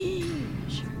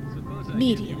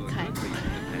medium kind.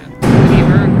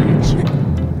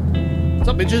 What's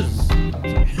up, bitches?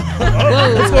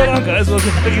 What's going on, guys? Welcome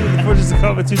back to the Fortress of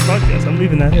Comic 2 podcast. I'm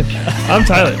leaving that in. I'm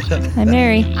Tyler. I'm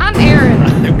Mary. I'm Aaron.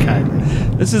 I'm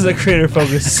Kylie. This is a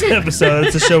creator-focused episode.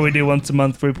 It's a show we do once a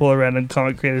month where we pull a random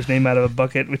comic creator's name out of a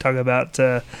bucket. We talk about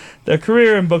their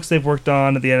career and books they've worked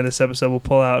on. At the end of this episode, we'll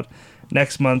pull out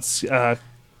next month's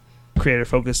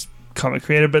creator-focused comic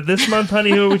creator. But this month,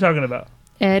 honey, who are we talking about?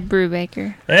 Ed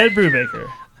Brubaker. Ed Brubaker.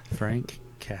 Frank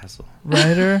Castle.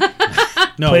 Writer.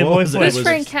 No, Playboy what was it? Who's It was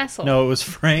Frank Castle? No, it was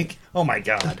Frank. Oh my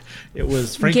God, it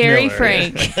was Frank Gary Miller.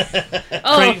 Frank.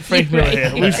 Oh, Frank you're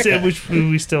Miller. right. Yeah. Which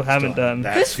we still haven't done.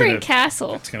 That's Who's Frank gonna-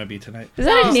 Castle? It's gonna be tonight. Is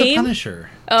that a He's the name? Punisher.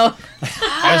 Oh,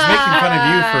 I was making fun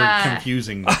of you for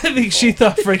confusing. I think she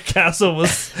thought Frank Castle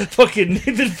was fucking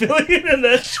Nathan Fillion in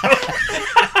that show.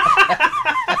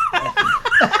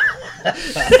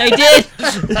 I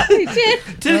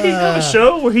did. Did he have a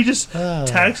show where he just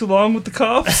tags along with the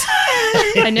cops?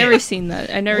 I never seen that.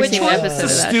 I never seen an one? episode It's the of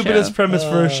that stupidest show. premise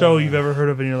for a show you've ever heard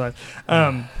of in your life.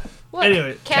 What?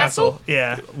 Anyway, Castle.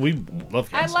 Yeah. We love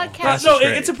I Castle. like Castle's No,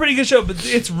 great. it's a pretty good show, but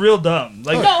it's real dumb.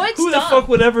 Like, No, it's who the dumb. fuck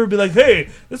would ever be like, hey,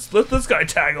 let this guy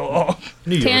tag along?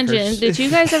 New Yorkers. Tangent. Did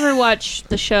you guys ever watch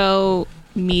the show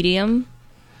Medium?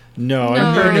 No, No.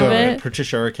 I heard Heard of of it. it?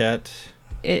 Patricia Arquette.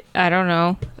 I don't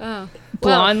know. Oh.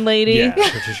 Blonde lady. Yeah,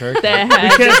 Patricia Arquette. That We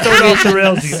had can't throw it off the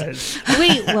rails, you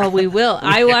guys. we will.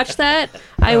 I watched that.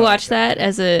 I watched that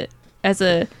as a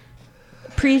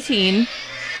preteen.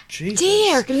 Jesus.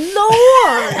 Dear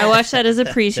Lord. I watched that as a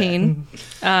preteen.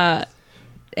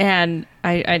 And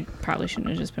I probably shouldn't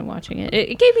have just been watching it.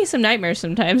 It gave me some nightmares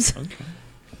sometimes.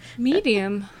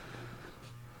 Medium.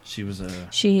 She was a.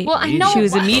 She Well, I know- she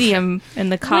was a medium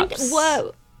and the cops.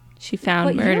 What? She found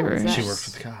what year was murderers. that? She worked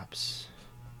with the cops.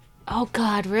 Oh,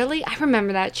 God, really? I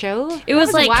remember that show. It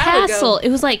was That a like while Castle. ago. It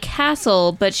was like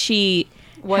Castle, but she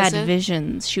Was had it?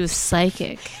 visions. She was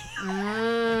psychic.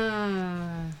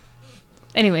 Ah.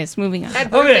 Anyways, moving on.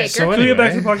 Ed Okay, Brubaker. so can we get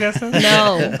back to the podcast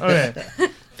now? No, Okay.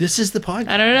 This is the podcast.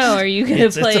 I don't know. Are you gonna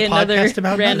It's play a another podcast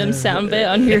about random nothing. sound bit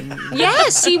on your?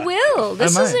 Yes, he will.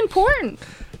 This I is might. important.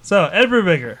 So, Ed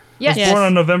Brubaker Yes. was born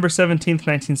on November 17th,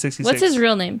 1966. What's his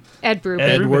real name? Ed Brubaker.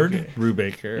 Ed- Edward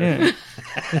Brubaker.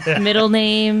 Yeah. Middle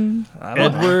name? I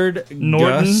don't know. Edward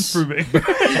Norton Gus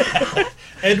Brubaker.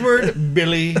 Edward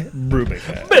Billy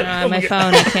Brubaker. My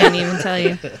phone. I can't even tell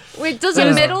you. Wait, does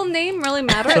a middle name really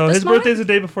matter So at this his moment? birthday's the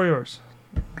day before yours.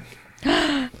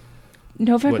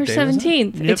 November What day was it?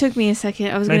 17th. Yep. It took me a second.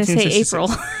 I was gonna say 1966. April.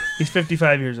 He's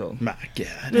 55 years old. My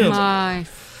God.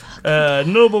 My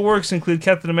Notable works include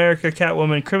Captain America,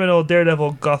 Catwoman, Criminal,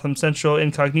 Daredevil, Gotham Central,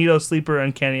 Incognito, Sleeper,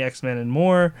 Uncanny X-Men, and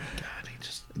more. God, he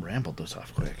just rambled those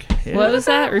off quick. Yeah. What was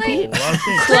that? A Repeat. lot of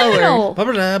things. Slower. Criminal. Blah,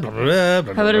 blah, blah, blah, blah,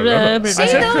 blah, blah, blah, blah. I See,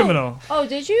 said no. criminal. Oh,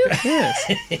 did you?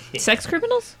 Yes. Sex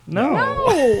criminals? No.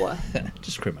 Oh,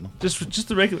 Just criminal. Just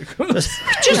the regular criminals.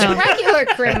 just No. a regular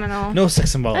criminal. No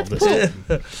sex involved. That's This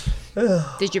cool. time.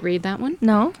 Did you read that one?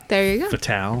 No. There you go.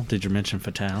 Fatale. Did you mention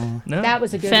Fatale? No. That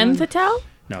was a good Femme one. fatale?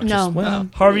 No. No. Just, well,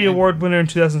 Harvey Award winner in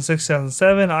 2006,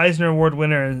 2007, Eisner Award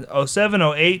winner in 07,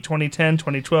 08, 2010,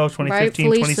 2012, 2015,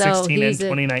 Rightfully so. 2016, and He's a-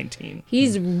 2019.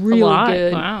 He's A real lot.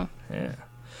 good. Wow. Yeah.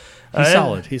 He's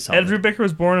solid. He's solid. Ed Brubaker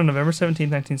was born on November 17,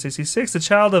 1966. The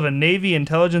child of a Navy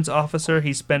intelligence officer,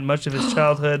 he spent much of his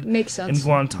childhood Makes in sense.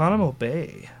 Guantanamo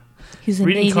Bay. He's a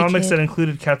Reading Navy comics kid. that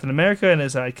included Captain America and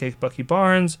his sidekick Bucky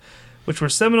Barnes, which were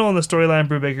seminal in the storyline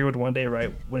Brubaker would one day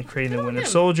write when creating the Winter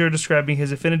Soldier, describing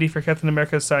his affinity for Captain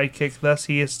America's sidekick. Thus,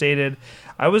 he has stated,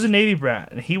 "I was a Navy brat,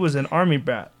 and he was an Army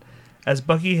brat." As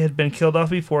Bucky had been killed off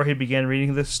before he began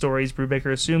reading the stories,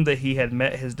 Brubaker assumed that he had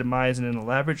met his demise in an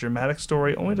elaborate dramatic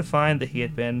story, only to find that he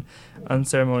had been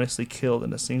unceremoniously killed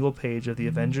in a single page of the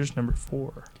Avengers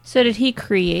 #4. So did he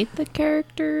create the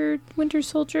character Winter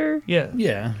Soldier? Yeah.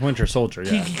 Yeah, Winter Soldier.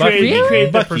 He, Yeah. he Bucky- created, he created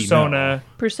the Bucky, no. persona.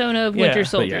 Persona of Yeah, Winter but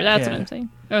Soldier. yeah, That's yeah. what I'm saying.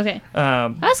 Okay.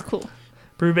 Um, That's cool.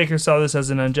 Brubaker saw this as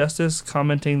an injustice,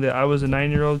 commenting that I was a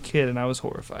 9-year-old kid and I was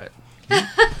horrified.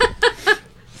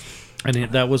 And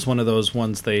that was one of those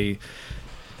ones they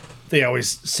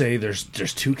always say there's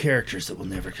two characters that will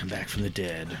never come back from the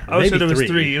dead. Or Oh, so maybe there was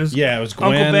three. It was yeah, it was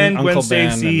Gwen, Uncle Ben, Gwen Uncle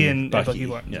Ben, Stacy, and Bucky. Bucky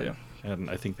Barnes, Yeah. yeah. And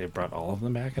I think they brought all of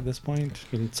them back at this point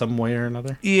in some way or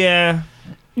another. Yeah.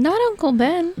 Not Uncle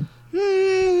Ben.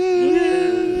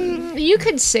 You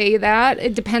could say that.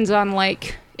 It depends on,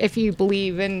 like, if you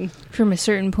believe in... From a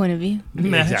certain point of view.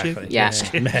 Magic. Exactly. Yeah.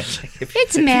 Magic.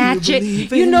 It's magic.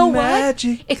 believe You in know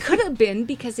magic? what? It could have been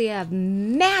because they have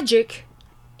magic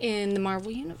in the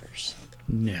Marvel Universe.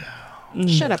 No.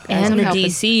 Shut up, guys. And I'm the helping.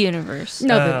 DC universe.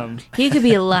 No, He could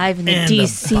be alive in the And the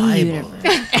DC Bible. universe.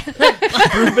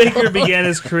 Brubaker began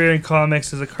his career in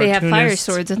comics as a They cartoonist, have fire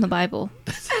swords in the Bible.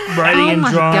 writing Oh and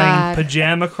my drawing God.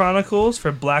 Pajama Chronicles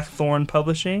for Blackthorn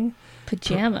Publishing.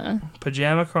 Pajama.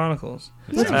 Pajama Chronicles.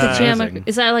 What's That's pajama? amazing.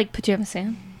 Is that like Pajama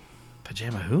Sam?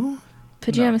 Pajama who?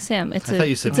 Pajama Sam. It's I a. thought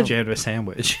you said it's a pajama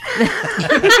sandwich.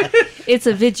 It's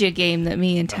a video game that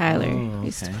me and Tyler Oh,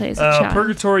 used to okay. play as a child.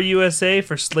 Purgatory USA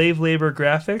for Slave Labor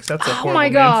Graphics. That's a Oh horrible my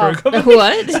name God. for a company.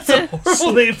 What?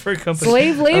 Horrible name for a company.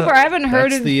 Slave labor. I haven't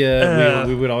heard That's of the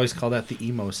we would always call that the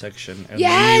emo section, and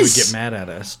Yes! you would get mad at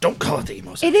us. Don't call it the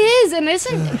emo section. it. Is and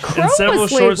isn't Crow And several was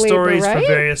slave short labor, stories right?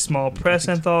 for various small press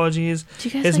anthologies. Do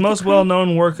you guys His like most The Crow?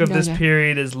 well-known work of No, this yeah.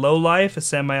 period is Low Life, a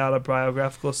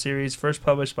semi-autobiographical series first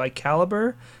published by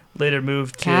Caliber, later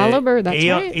moved to Caliber, that's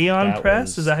Aeon, right. Aeon That Press.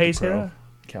 was Is that how you the say Crow. that?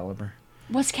 Caliber.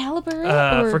 What's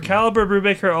Caliber? For Caliber,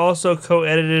 Brubaker also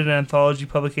co-edited an anthology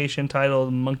publication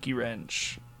titled Monkey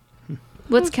Wrench.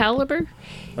 What's Caliber?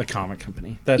 A comic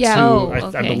company. That's Yeah. who Oh, I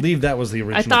okay. believe that was the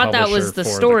original. I thought that was publisher the for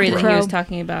story The that Crow. he was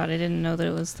talking about. I didn't know that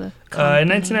it was the. In company.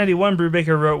 1991,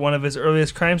 Brubaker wrote one of his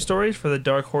earliest crime stories for the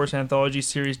Dark Horse anthology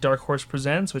series Dark Horse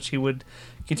Presents, which he would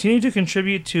continue to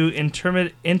contribute to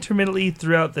intermittently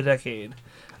throughout the decade.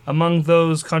 Among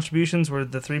those contributions were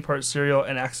the three-part serial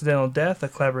An Accidental Death, a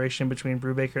collaboration between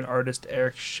Brubaker and artist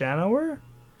Eric Shanower.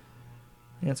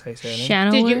 I think that's how you say it.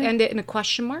 Shanower? Did you end it in a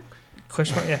question mark?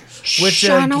 Question mark, yeah.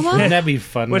 Shanower? Wouldn't that be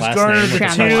fun? Which last garnered name the with a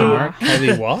two- question mark?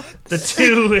 Kelly what? The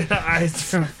two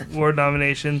Eisner Award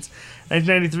nominations.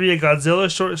 1993, a Godzilla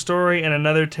short story and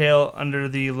another tale under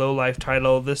the Low Life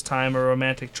title, this time a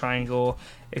romantic triangle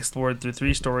explored through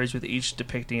three stories with each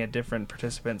depicting a different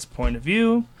participant's point of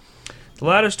view. The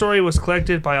latter story was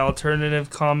collected by Alternative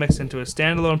Comics into a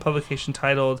standalone publication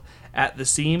titled At the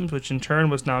Seams, which in turn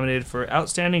was nominated for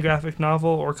Outstanding Graphic Novel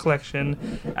or Collection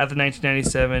at the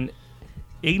 1997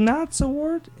 Ignatz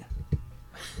Award?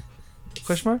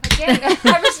 Question mark?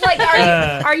 I was like,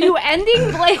 are you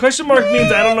ending? Like, Question mark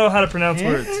means I don't know how to pronounce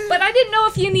words. but I didn't know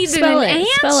if you needed Spell an it.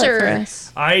 Spell it for answer.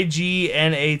 us.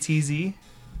 Ignatz.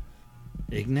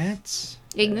 Ignatz?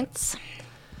 Ignorance.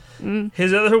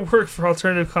 His other work for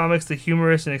Alternative Comics, the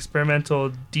humorous and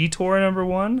experimental Detour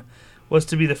 #1, was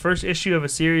to be the first issue of a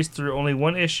series through only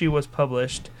one issue was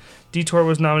published. Detour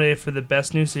was nominated for the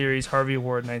Best New Series Harvey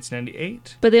Award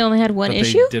 1998. But they only had one But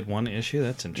issue? They did one issue?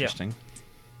 That's interesting.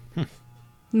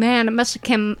 Man, it must have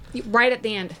come right at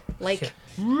the end. Like,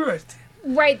 Right.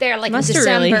 right there, like Must in have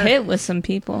December. really hit with some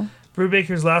people.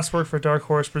 Brubaker's last work for Dark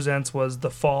Horse Presents was The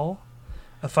Fall,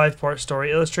 a 5-part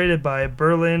story illustrated by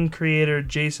Berlin creator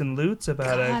Jason Lutz about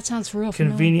God, a that sounds real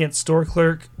familiar. convenience store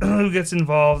clerk who gets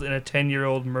involved in a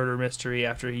 10-year-old murder mystery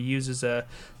after he uses a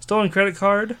stolen credit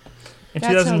card. In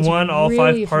That sounds 2001, all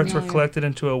really 5 parts were familiar. collected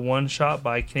into a one-shot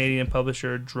by Canadian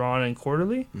publisher Drawn and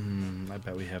Quarterly. I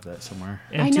bet we have that somewhere.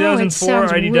 In I know, it 2004,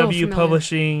 sounds real IDW familiar.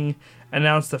 Publishing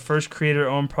announced the first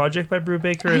creator-owned project by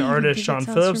Brubaker and I artist think Sean it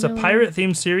sounds Phillips, a familiar.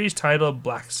 pirate-themed series titled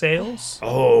Black Sails.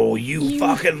 Oh, you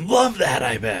fucking love that,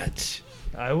 I bet.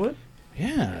 I would.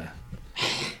 Yeah.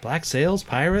 Black Sails,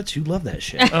 Pirates, you love that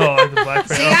shit. Oh, like the Black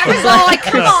Sails. I was all like,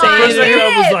 come on, First thing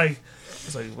I was dude. like,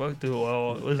 what the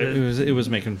well was it? It was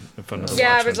making fun of the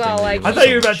Yeah, it Watchmen was all thing like- that I thought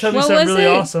you were about to tell me What something was really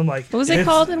it? awesome. Like, What was it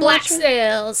called in Black Watchmen?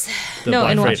 Sails. The No,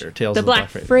 Black in Watch- Freighter, Tales the of Black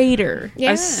Freighter. Freighter.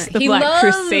 Yeah, The he Black loves-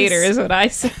 Crusader is what I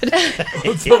said.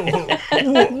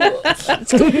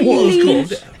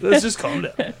 Let's just calm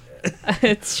down.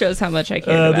 It shows how much I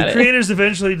care about The it. creators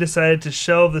eventually decided to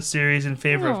shelve the series in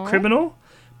favor of Aw. Criminal,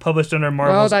 published under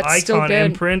Marvel's that's still Icon good.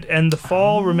 imprint, and The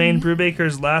Fall remained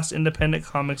Brubaker's last independent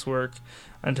comics work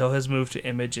until his move to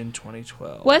Image in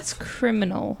 2012. What's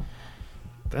criminal?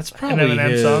 That's probably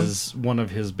Eminem song? his one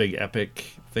of his big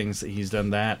epic things that he's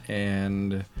done that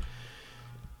and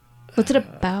What's it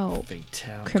about?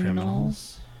 Fatal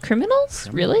Criminals? Criminals?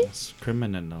 Really?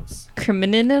 Criminals.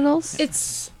 Criminals?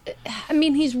 It's, I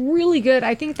mean, he's really good.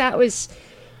 I think that was,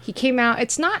 he came out,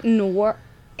 it's not noir.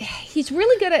 He's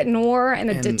really good at noir and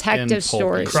And- detective and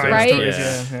stories, pulpy Crime right?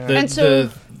 stories, yeah. And so-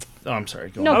 oh, I'm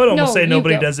sorry. Go No, I on. would almost say you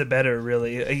nobody go. does it better,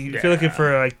 really. If you're looking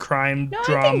for a crime No,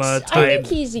 drama I type. think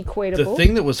he's The equatable.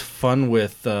 thing that was fun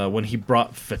with when he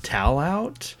brought Fatal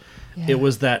out, it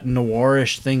was that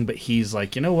noirish thing. But he's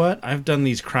like, you know what? I've done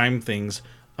these crime things.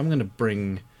 I'm gonna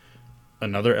bring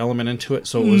another element into it.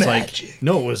 So it was Magic. like,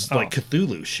 no, it was like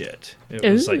Cthulhu shit. It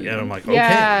was like, and I'm like, okay,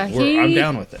 Yeah, I'm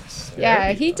down with this.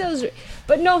 Yeah, he does.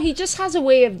 But no, he just has a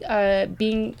way of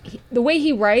being. The way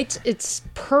he writes, it's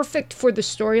perfect for the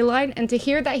storyline. And to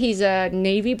hear that he's a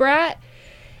Navy brat,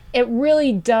 it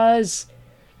really does.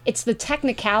 It's the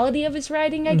technicality of his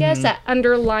writing, I guess, that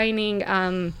underlining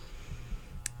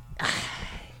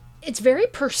it's very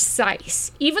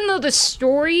precise. Even though the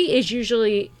story is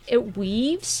usually, it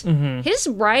weaves, his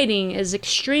writing is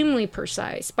extremely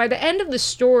precise. By the end of the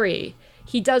story,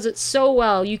 he does it so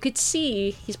well. You could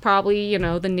see he's probably,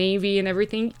 the Navy and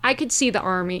everything. I could see the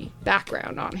Army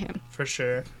background on him. For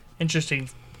sure. Interesting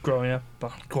growing up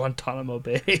on Guantanamo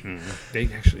Bay. They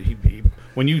actually,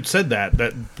 when you said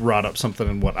that brought up something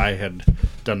in what I had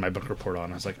done my book report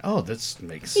on. I was like, oh, this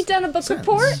makes You done a book sense.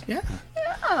 report? Yeah.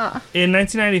 In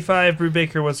 1995,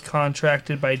 Brubaker was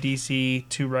contracted by DC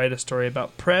to write a story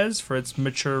about Prez for its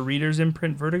mature readers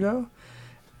imprint Vertigo.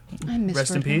 I miss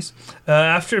Rest in Vertigo. peace.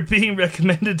 After being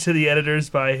recommended to the editors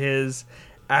by his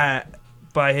An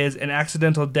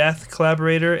Accidental Death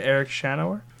collaborator, Eric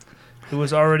Shanower, who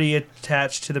was already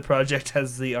attached to the project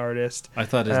as the artist. I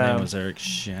thought his name was Eric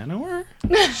Shanower.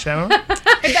 Shanower?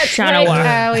 That's Shanower.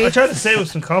 right, Callie. I tried to say it with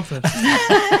some confidence.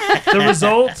 The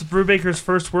result, Brubaker's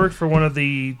first work for one of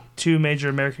the two major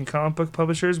American comic book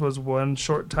publishers, was one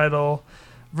short title,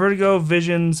 Vertigo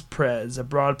Visions Prez, a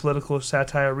broad political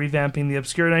satire revamping the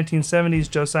obscure 1970s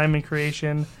Joe Simon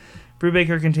creation.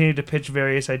 Brubaker continued to pitch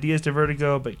various ideas to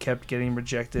Vertigo, but kept getting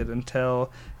rejected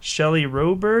until Shelley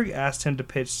Roberg asked him to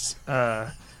pitch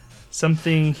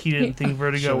something he didn't think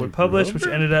Vertigo Shelley would publish, which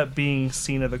Roberg? ended up being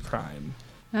Scene of the Crime.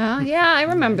 Yeah, I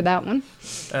remember that one.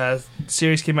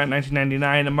 Series came out in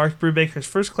 1999 and marked Brubaker's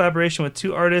first collaboration with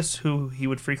two artists who he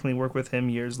would frequently work with him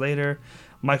years later,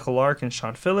 Michael Lark and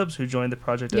Sean Phillips, who joined the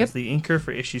project Yep. as the inker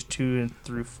for issues 2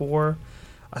 through 4.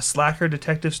 A slacker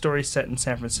detective story set in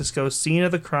San Francisco, Scene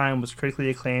of the Crime was critically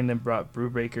acclaimed and brought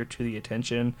Brubaker to the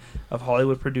attention of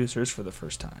Hollywood producers for the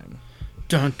first time.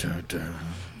 Dun, dun, dun.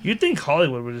 You'd think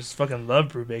Hollywood would just fucking love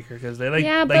Brubaker because they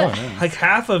Yeah, but- like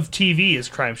half of TV is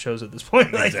crime shows at this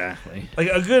point. Like, Exactly. like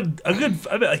a good. I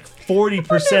bet like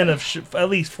 40% of at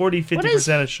least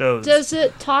 40-50% of shows. Does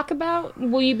it talk about?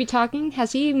 Will you be talking?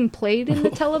 Has he even played in the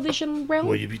television realm?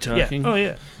 Will you be yeah. talking? Oh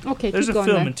yeah. Okay, There's keep a going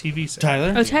film then. and TV set.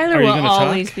 Tyler? Oh, Tyler Are you will gonna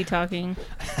always talk? be talking.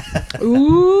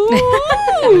 Ooh,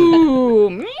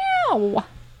 meow.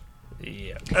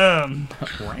 Yeah.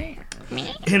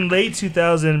 In late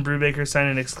 2000, Brubaker signed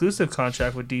an exclusive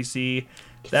contract with DC.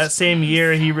 That same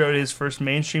year, he wrote his first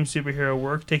mainstream superhero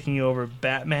work, taking over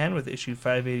Batman with issue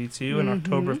 582 in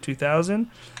October of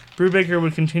 2000. Brubaker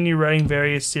would continue writing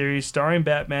various series starring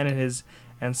Batman and his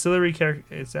ancillary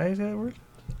character. Is that how you say that word?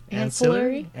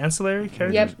 Ancillary? Ancillary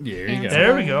characters? Yep. There you go.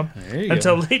 There we go. There you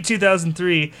Until go. late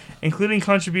 2003, including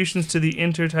contributions to the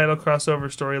intertitle crossover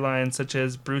storylines such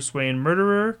as Bruce Wayne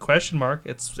Murderer, ?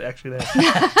 It's actually there.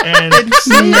 And,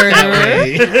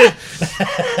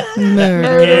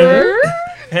 Murderer.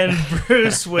 and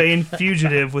Bruce Wayne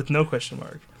Fugitive with no question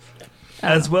mark.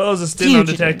 As well as a stint on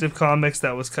Fugitive. Detective Comics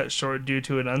that was cut short due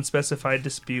to an unspecified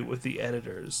dispute with the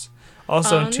editors.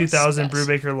 Also in 2000,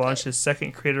 Brubaker launched his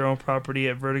second creator-owned property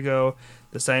at Vertigo,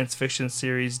 the science fiction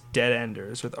series Dead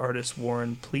Enders, with artist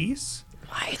Warren Pleece.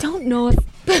 I don't know if.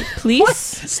 Please?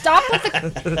 Stop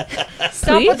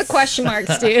with the question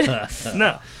marks, dude.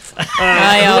 No.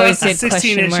 I always lasted did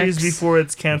 16 question issues marks. before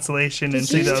its cancellation in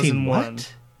 2001.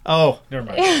 What? Oh, never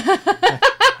mind.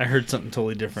 I heard something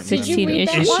totally different. Did you 16 read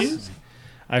that issues. one? Issues?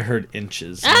 I heard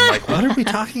inches. I'm like, what are we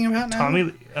talking about now? Tommy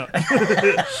Lee. Oh.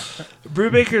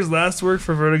 Brubaker's last work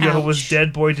for Vertigo was Ouch.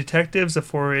 Dead Boy Detectives, a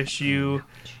 4-issue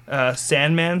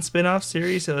Sandman spin-off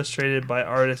series illustrated by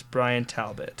artist Brian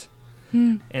Talbot.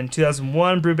 In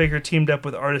 2001, Brubaker teamed up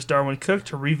with artist Darwin Cook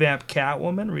to revamp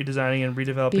Catwoman, redesigning and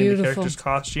redeveloping the Beautiful. character's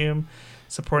costume,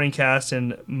 supporting cast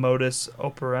in modus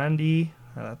operandi.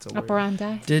 Oh, that's a word.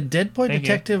 Operandi. Did Dead Boy Thank you.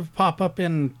 Detective pop up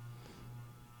in...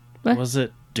 What? Was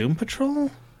it Doom Patrol?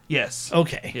 Yes.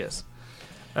 Okay. Yes.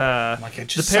 Like I The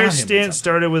just pair's saw him in stint something.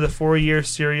 started with a 4-year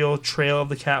serial Trail of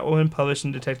the Catwoman published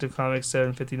in Detective Comics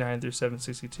 759 through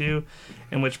 762,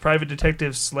 in which private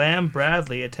detective Slam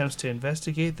Bradley attempts to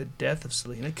investigate the death of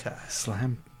Selena Kyle.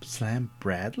 Slam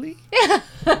Bradley?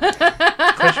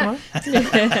 Question mark?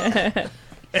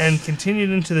 And continued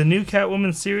into the new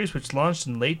Catwoman series, which launched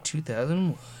in late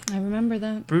 2001. I remember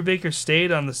that. Brubaker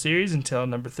stayed on the series until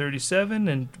number 37,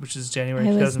 and which is January I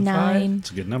was 2005. 9.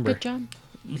 It's a good number. Good job.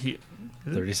 He-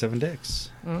 37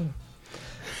 dicks.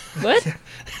 What?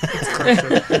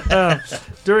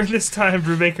 During this time,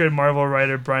 Brubaker and Marvel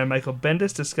writer Brian Michael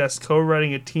Bendis discussed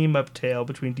co-writing a team-up tale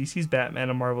between DC's Batman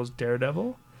and Marvel's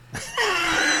Daredevil.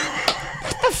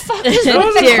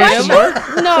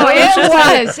 Daredevil. No, it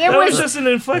was. It That was was. just an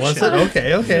inflection. Was it?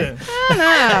 Okay, okay.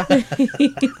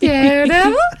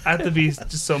 Daredevil? I have to be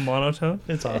just so monotone.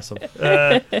 It's awesome.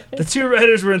 The two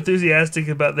writers were enthusiastic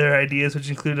about their ideas, which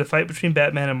included a fight between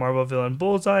Batman and Marvel villain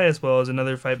Bullseye, as well as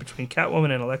another fight between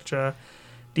Catwoman and Elektra.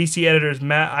 DC editors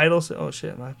Matt Idelson. Oh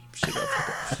shit, my shit got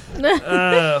fucked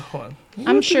up. Hold on.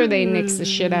 I'm sure they nixed the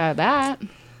shit out of that.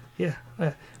 Yeah.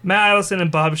 Matt Idelson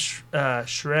and Bob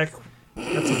Schreck.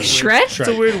 That's a weird, Shrek? It's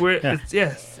a weird word. Yeah. It's,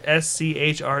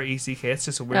 Schreck. It's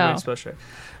just a weird way Oh. to spell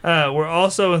Shrek. We're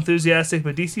also enthusiastic,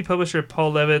 but DC publisher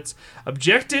Paul Levitz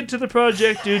objected to the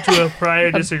project due to a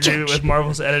prior disagreement with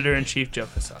Marvel's editor-in-chief Joe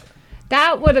Quesada.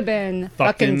 That would have been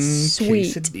fucking sweet.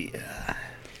 quesadilla.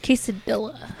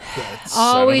 Quesadilla.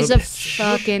 Always Son a of a bitch.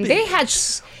 fucking. They had.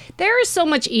 There is so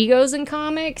much egos in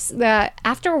comics that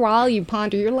after a while you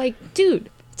ponder. You're like, dude,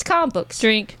 it's comic books.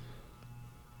 Drink.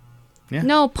 Yeah.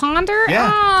 No, Ponder?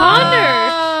 Yeah. Oh, Ponder.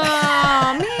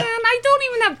 man, I don't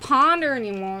even have Ponder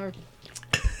anymore.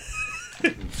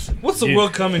 What's the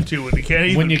world coming to when you can't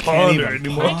even ponder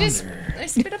anymore? I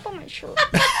spit up on my shirt.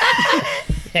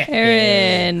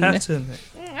 Aaron. Have to admit.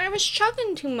 I was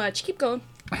chugging too much. Keep going.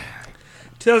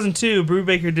 2002,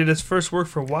 Brubaker did his first work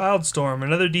for Wildstorm,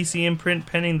 another DC imprint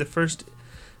penning the first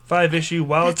 5-issue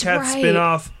Wildcat That's right.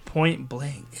 spin-off Point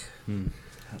Blank.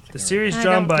 The series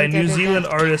drawn by New Zealand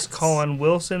artist Colin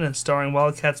Wilson and starring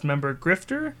Wildcats member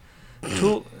Grifter. That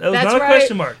was That's not a right.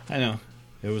 question mark. I know.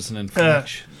 It was an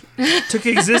inflection. Took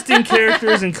existing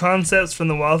characters and concepts from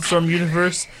the Wildstorm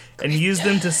universe and used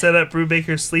them to set up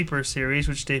Brubaker's Sleeper series,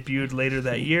 which debuted later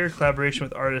that year, collaboration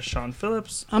with artist Sean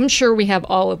Phillips. I'm sure we have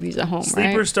all of these at home,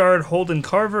 Sleeper right? starred Holden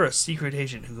Carver, a secret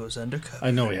agent who goes undercover I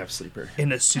know we have Sleeper.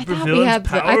 in a I thought supervillain's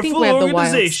I think we powerful have the wild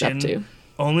organization, stuff too.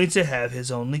 only to have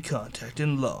his only contact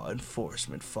in law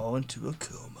enforcement fall into a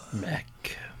coma. Mac.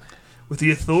 With the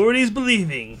authorities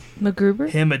believing MacGruber?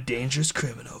 him a dangerous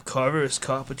criminal, Carver is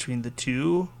caught between the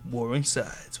two warring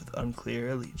sides with unclear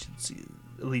allegiances.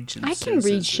 I can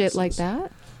read shit like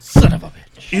that. Son of a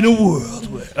bitch. In a world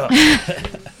where...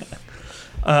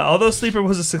 although Sleeper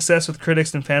was a success with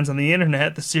critics and fans on the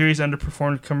internet, the series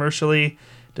underperformed commercially.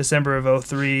 December of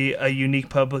 2003, a unique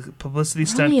publicity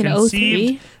stunt Only in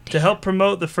conceived 03? to help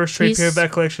promote the first trade He's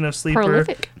paperback collection of Sleeper.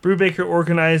 Prolific. Brubaker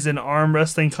organized an arm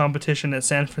wrestling competition at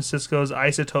San Francisco's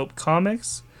Isotope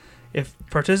Comics. If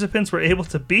participants were able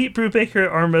to beat Brubaker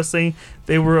at arm wrestling,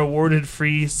 they were awarded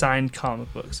free signed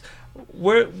comic books.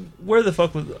 Where the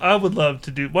fuck was... I would love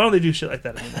to do... Why don't they do shit like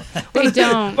that anymore? They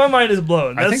don't. My mind is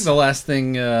blown. I think the last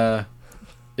thing,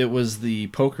 it was the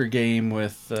poker game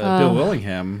with Bill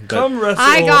Willingham. But Come wrestle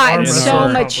I got arm so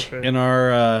wrestling much- competition. in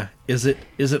our, is it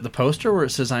the poster where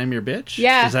it says "I'm your bitch"?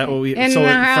 Yeah, Is that what we? in So our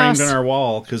it framed house. on our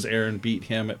wall because Aaron beat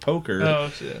him at poker. Oh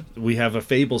shit! We have a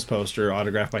Fables poster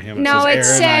autographed by him. No, it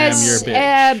says, Aaron, says I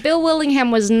am your bitch. Bill Willingham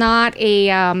was not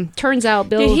a. Turns out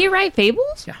Bill. Did he write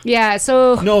Fables? Yeah. Yeah.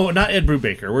 So No, not Ed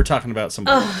Brubaker. We're talking about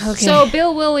somebody. Okay. So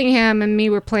Bill Willingham and me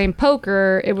were playing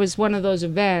poker. It was one of those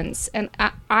events, and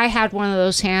I had one of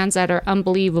those hands that are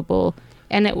unbelievable,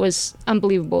 and it was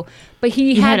unbelievable. But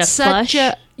he You had had a such flush?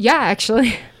 a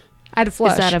I had a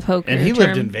flush. Is that a poker And he term?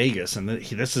 lived in Vegas, and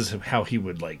this is how he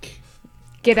would like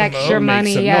get extra Promote,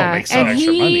 money. make some and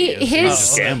extra money. he It's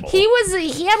his not a gamble.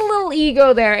 he had a little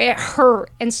ego there. It hurt,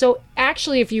 and so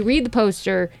actually, if you read the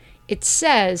poster, it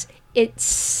says it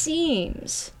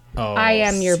seems I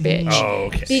am your bitch. Oh,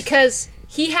 okay. Because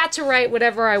he had to write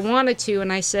whatever I wanted to,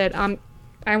 and I said,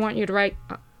 I want you to write,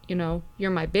 you're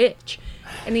my bitch.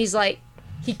 And he's like,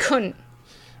 he couldn't.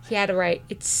 He had to write,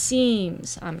 it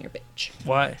seems I'm your bitch.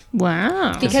 Why?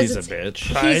 Wow. Because he's a it's-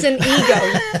 bitch. He's an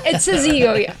ego. It's his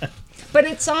ego, yeah. But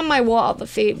it's on my wall, the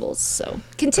Fables. So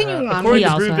continuing on. According He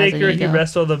to also has an Brubaker, he ego.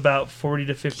 wrestled about 40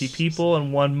 to 50 people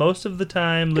and won most of the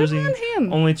time, losing on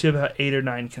him. only to about 8 or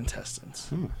 9 contestants.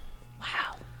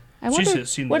 I wonder,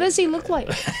 Jesus, you what know. does he look like?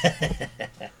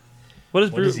 What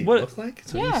does What does he what? look like?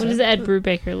 Is what Yeah. he What said? does Ed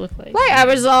Brubaker look like? Like, I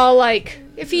was all like,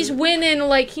 if he's winning,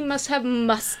 like, he must have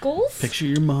muscles. Picture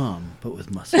your mom, but with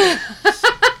muscles.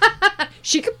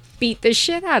 She could beat the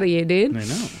shit out of you, dude. I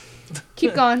know.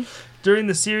 Keep going. During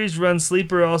the series run,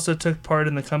 Sleeper also took part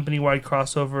in the company-wide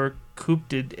crossover Coup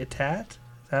d'Etat.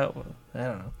 That one, I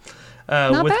don't know.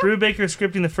 Not With bad. Brubaker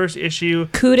scripting the first issue.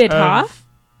 Coup d'etat?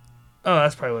 Oh,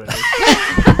 that's probably what it is.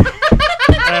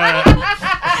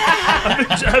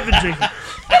 I've been drinking.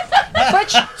 But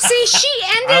see, she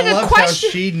I ended the love question.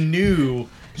 how she knew.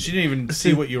 She didn't even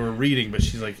see what you were reading, but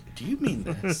she's like, "Do you mean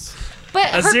this?" But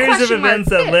A her series of question mark events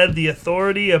that fit. led the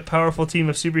Authority, a powerful team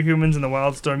of superhumans in the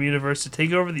Wildstorm universe, to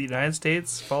take over the United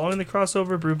States. Following the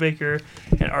crossover, Brubaker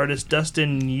and artist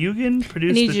Dustin Nguyen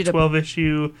produced need the you to-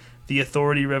 12-issue The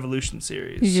Authority Revolution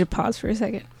series. I need you to pause for a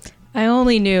second. I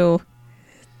only knew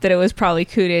that it was probably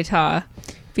coup d'etat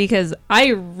because I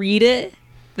read it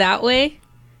that way.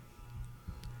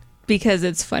 because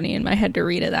it's funny in my head to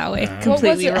read it that way. What was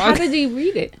Completely it? How wrong. did he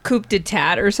read it? Coup de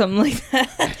tat or something like that.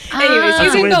 Anyways, you That's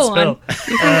the can way it's go on. spelled.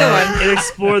 You can go on. It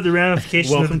explored the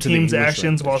ramifications Welcome of to the the team's English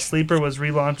actions language. while Sleeper was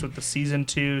relaunched with the Season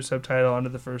 2 subtitle under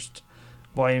the first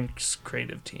volume's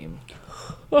creative team.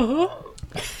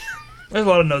 There's a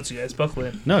lot of notes, you guys. Buckle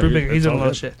in. No, Brubaker, it's he's doing a all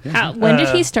lot of good. shit. When did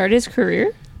he start his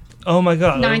career? Oh my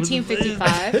god.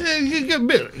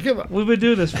 1955. Come on. We've been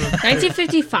doing this for.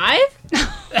 1955?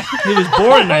 He was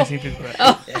born in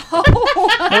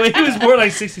 1955. No, wait, he was born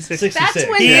like 66. 66. That's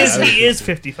when He Yeah, he is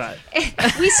 55.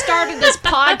 We started this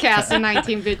podcast in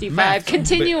 1955.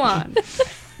 Continue on.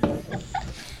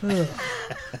 Can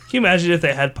you imagine if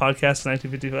they had podcasts in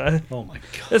 1955? Oh my god.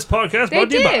 This podcast They brought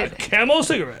to you by did. Camel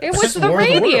Cigarettes. It was the War of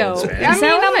the radio. Worlds, man. I Is that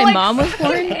mean, when I'm my mom was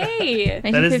born? Hey.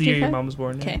 That is the year your 1955? mom was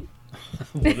born. Yeah. Okay.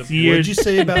 What year- did you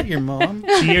say about your mom?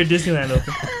 The year Disneyland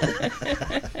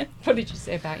opened. What did you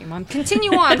say about your mom?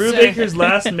 Continue on, sir. Brubaker's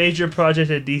last major project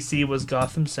at DC was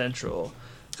Gotham Central.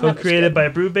 Co-created by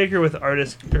Brubaker with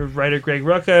writer Greg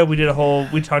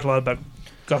Rucka. We talked a lot about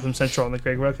Gotham Central on the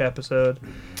Greg Rucka episode.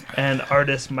 And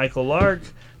artist Michael Lark.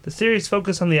 The series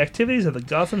focused on the activities of the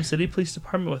Gotham City Police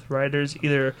Department with writers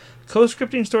either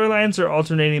co-scripting storylines or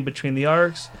alternating between the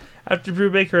arcs. After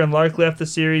Brubaker and Lark left the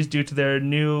series due to their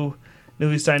newly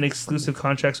signed exclusive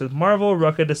contracts with Marvel,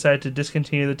 Rucka decided to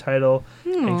discontinue the title,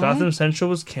 and Gotham Central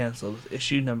was canceled with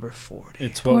issue number 40.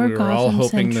 It's what Poor we were all Gotham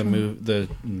hoping Central. the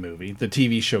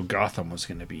TV show Gotham was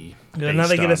going to be. Yeah, now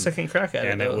they based get a on. second crack at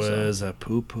it. And it though, so. was a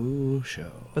poo-poo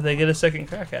show. But they get a second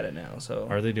crack at it now. So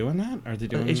Are they doing that? Are they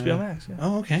doing HBO that? Max? Yeah.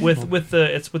 Oh, okay. With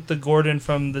the Gordon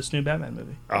from this new Batman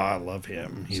movie. Oh, I love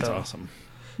him. He's So- awesome.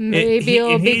 Maybe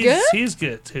it'll and be good. He's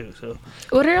good too. So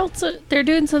What else? They're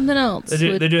doing something else.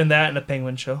 they're with- doing that in a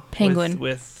Penguin show. Penguin.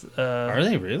 with Are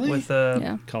they really? with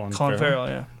yeah. Colin Farrell.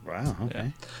 Yeah. Wow.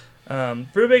 Okay.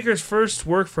 Brubaker's first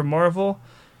work for Marvel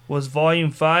was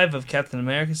Volume 5 of Captain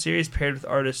America series, paired with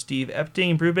artist Steve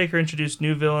Epting. Brubaker introduced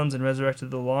new villains and resurrected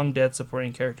the long-dead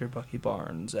supporting character Bucky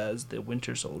Barnes as the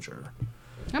Winter Soldier.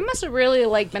 That must have really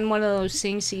been one of those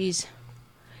things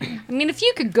I mean, if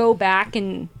you could go back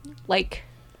and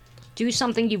do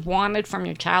something you wanted from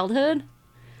your childhood,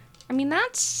 I mean,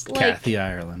 that's Kathy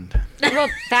Ireland. well,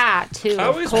 that too. I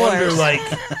always of course.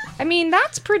 wonder, I mean,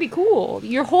 that's pretty cool.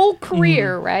 Your whole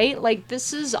career, right?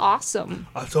 This is awesome.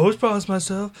 I've always promised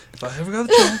myself, if I ever got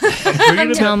the chance, I'm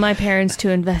bringing it Tell back. my parents to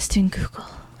invest in Google.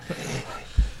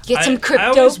 Get some I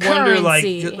always wonder,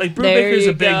 cryptocurrency. There Brubaker's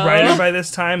you a big go. writer by this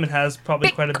time and has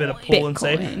probably quite a bit of pull and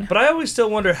say. Bitcoin. But I always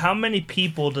still wonder how many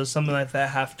people does something like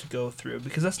that have to go through,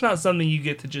 because that's not something you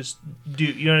get to just do.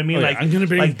 You know what I mean? Oh, yeah, I'm gonna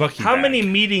bring Bucky How back. many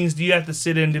meetings do you have to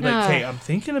sit in and be like, Ah. hey, I'm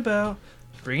thinking about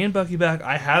bringing Bucky back.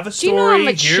 I have a Do you know how story.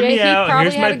 much Hear shit me he out. probably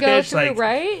Here's had my to go pitch. through,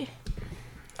 right?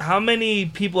 How many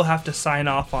people have to sign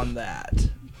off on that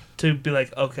to be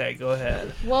like, okay, go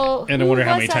ahead? Well, And I who wonder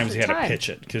how was many at times the he had to time? pitch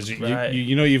it, because Right.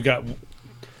 you've got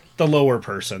the lower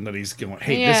person that he's going,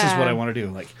 hey, this is what Yeah. I want to do.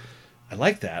 Like, I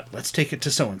like that. Let's take it to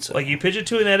so and so. Like, you pitch it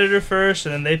to an editor first,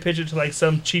 and then they pitch it to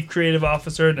some chief creative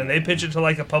officer, and then they pitch it to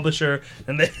a publisher,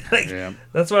 and they Yeah.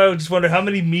 That's why I would just wonder how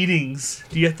many meetings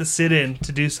do you have to sit in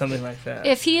to do something like that.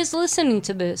 If he is listening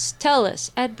to this, tell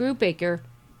us at Brubaker,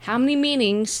 how many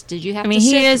meetings did you have I mean, to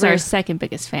he sit is our through? second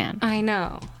biggest fan. I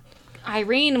know.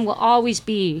 Irene will always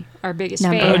be our biggest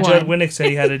Number I know fan. one. Judd Winnick said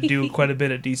he had to do quite a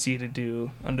bit at DC to do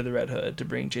Under the Red Hood to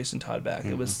bring Jason Todd back.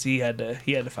 It was he had to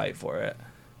fight for it.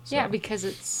 So. Yeah, because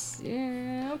it's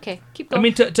okay. Keep I going.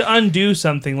 mean, to undo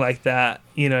something like that,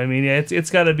 you know what I mean? It's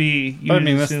got to be. You But, I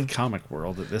mean, that's assume- the comic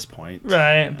world at this point.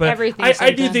 right. But Everything's I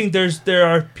do like think there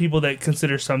are people that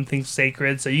consider some things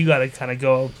sacred, so you got to kind of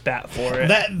go bat for it.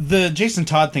 The Jason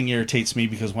Todd thing irritates me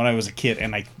because when I was a kid,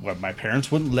 and my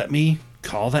parents wouldn't let me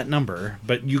call that number,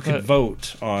 but you could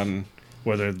vote on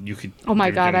whether you could. Oh my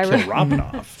you were God, gonna I kill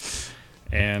Robinoff.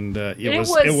 And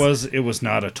it was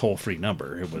not a toll free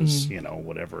number. It was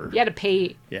whatever. you had to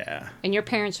pay, Yeah. and your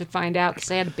parents would find out because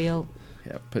they had a bill.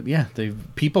 Yeah, but yeah,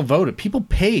 people voted. People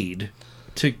paid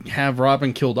to have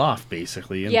Robin killed off,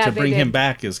 basically, and Yeah, to they bring him did.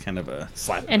 back is kind of a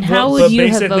slap. And how would you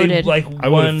have basically, voted? I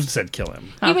would have said kill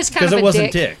him He was kind because of it a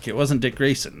wasn't dick. Dick. It wasn't Dick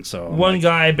Grayson. So I'm One like,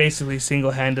 guy basically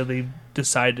single-handedly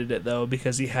decided it though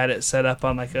because he had it set up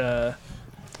on a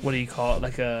what do you call it,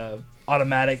 like a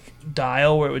automatic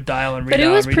dial where it would dial and redial. But it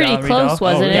was and redial pretty and close, redial.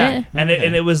 wasn't yeah. it?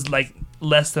 And it was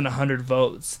less than 100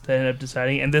 votes that ended up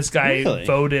deciding, and this guy Really?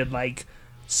 voted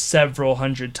several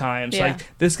hundred times. Yeah.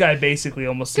 This guy basically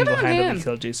almost Good on single-handedly him.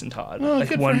 killed Jason Todd. Oh,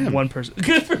 good for him. one person.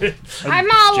 Good for him. I'm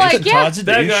all Jason yeah. Todd's a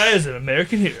That douche. guy is an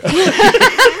American hero.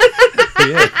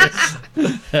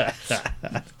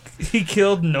 He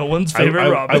killed no one's favorite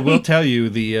Robin. I will tell you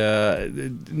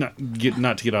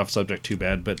not to get off subject too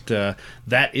bad, but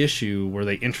that issue where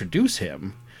they introduce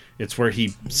him, it's where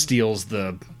he steals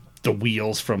the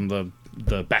wheels from the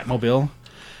Batmobile.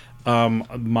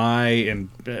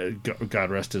 God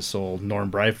rest his soul,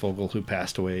 Norm Breyfogle, who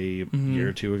passed away a year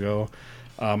or two ago.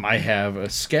 I have a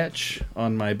sketch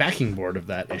on my backing board of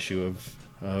that issue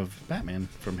of Batman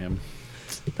from him.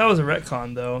 That was a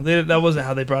retcon, though. That wasn't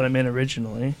how they brought him in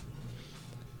originally.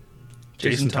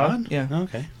 Jason Todd? Yeah. Oh,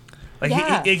 okay. Like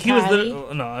Yeah, he was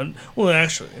no. Well,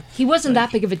 actually, He wasn't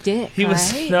that big of a dick. he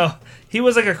was right? no. He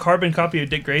was like a carbon copy of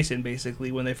Dick Grayson.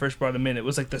 Basically, when they first brought him in, it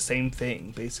was like the same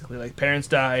thing. Basically, like parents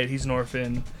died, he's an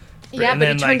orphan. Yeah, and but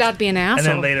then, he turned out to be an And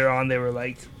asshole. then later on, they were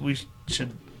like, we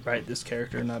should write this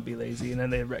character and not be lazy. And then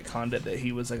they retconned it that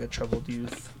he was like a troubled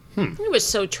youth. He was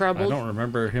so I troubled. don't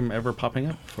remember him ever popping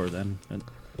up before then.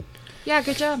 Yeah,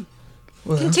 good job.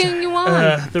 Well, Continue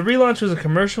on. the relaunch was a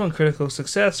commercial and critical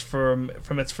success from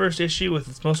its first issue, with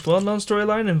its most well-known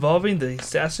storyline involving the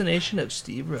assassination of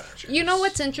Steve Rogers. You know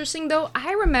what's interesting, though?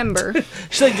 I remember.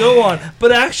 She's like, go on.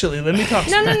 But actually, let me talk.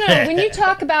 No. When you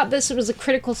talk about this, it was a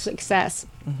critical success.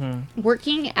 Mm-hmm.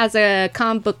 Working as a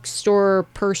comic book store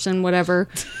person, whatever,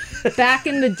 back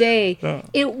in the day,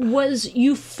 it was,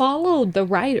 you followed the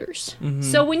writers. Mm-hmm.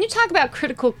 So when you talk about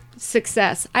critical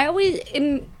success,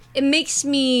 it makes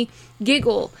me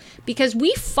giggle because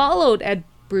we followed Ed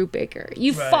Brubaker.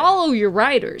 You Right. follow your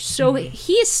writers. So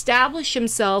he established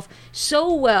himself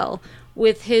so well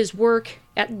with his work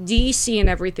at DC and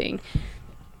everything.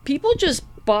 People just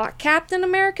bought Captain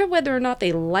America, whether or not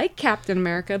they like Captain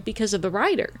America, because of the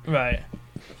writer. Right.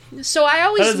 So I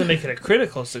always... That doesn't make it a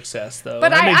critical success, though. But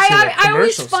that makes it a I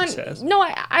always commercial find success.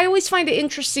 I always find it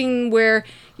interesting where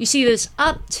you see this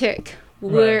uptick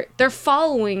where Right. they're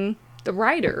following the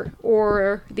writer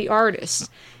or the artist,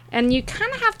 and you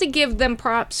kind of have to give them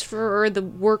props for the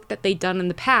work that they've done in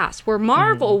the past. Where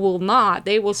Marvel will not,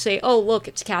 they will say, "Oh, look,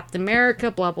 it's Captain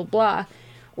America," blah blah blah.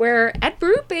 Where Ed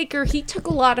Brubaker, he took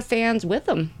a lot of fans with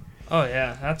him. Oh,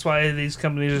 yeah. That's why these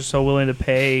companies are so willing to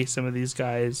pay some of these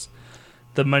guys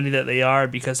the money that they are,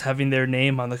 because having their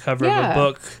name on the cover of Yeah. a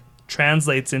book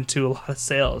translates into a lot of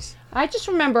sales. I just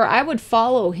remember I would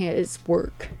follow his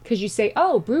work because you say,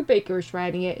 "Oh, Brubaker's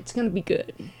writing it; it's gonna be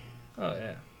good." Oh,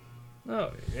 yeah.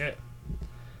 Oh, yeah.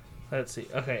 Let's see.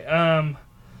 Okay. I'm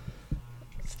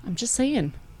just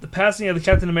saying. The passing of the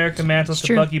Captain America mantle It's to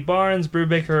true. Bucky Barnes,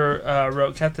 Brubaker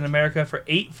wrote Captain America for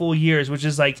 8 full years, which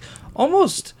is like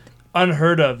almost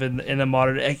unheard of in a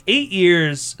modern. Like 8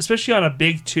 years, especially on a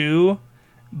big 2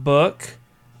 book,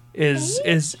 is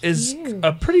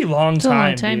a pretty long It's a long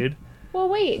time, time. dude. Well,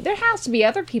 wait, there has to be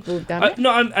other people who've done it.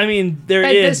 No, I mean there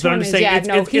But is, this but I'm one just is- saying yeah, it's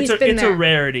no, he's been a there.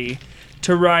 rarity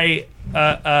to write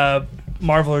a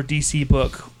Marvel or DC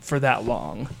book for that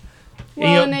long.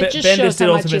 Well, and it just Bendis shows did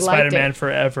how much Ultimate you liked Spider-Man it.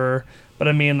 forever, but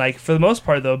I mean, like for the most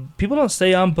part, though, people don't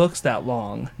stay on books that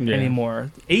long Yeah.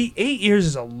 anymore. 8 years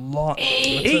is a long.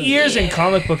 8 years in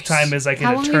comic book time is like How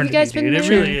an long have you eternity, guys been dude. It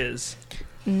married? really is.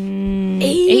 8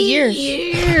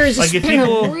 years. Like, It's if been a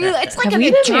people- real, it's like Have an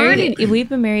we been eternity. married? We've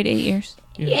been married 8 years.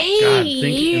 God,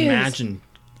 years. imagine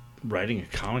writing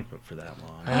a comic book for that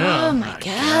long. I know. Oh my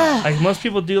god! Like most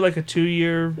people do, like a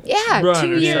 2-year Yeah, run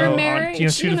 2 or year so, marriage. 2 you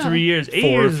to know. 3 years. 8 4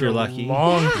 years if is you're a lucky.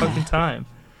 long Yeah. fucking time.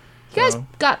 You guys So,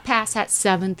 got past that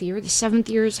 7th year. The 7th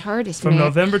year is hardest, from man.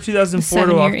 November 2004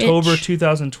 to 7-year October itch.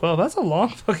 2012. That's a long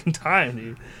fucking time,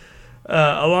 dude.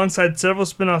 Alongside several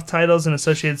spin-off titles and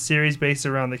associated series based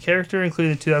around the character,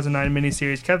 including the 2009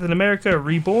 miniseries Captain America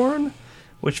Reborn,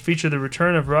 which featured the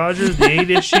return of Rogers, the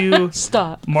 8-issue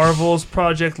Stop. Marvel's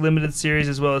Project Limited series,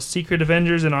 as well as Secret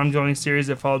Avengers, an ongoing series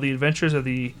that followed the adventures of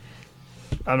the...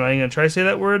 I'm not even going to try to say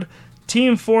that word.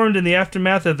 Team formed in the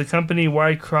aftermath of the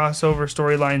company-wide crossover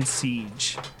storyline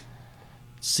Siege.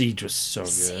 Siege was so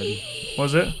good.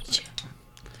 Was it?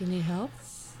 Do you need help?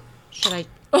 Should I?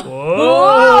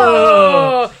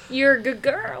 Whoa! Oh, you're a good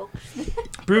girl.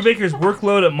 Brubaker's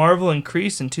workload at Marvel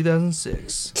increased in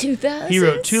 2006. 2000. He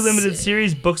wrote 2 limited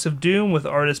series, Books of Doom, with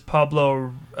artist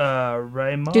Pablo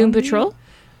Raimondi. Doom Patrol?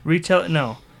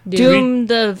 No. Doom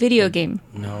the video game.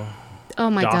 No. Oh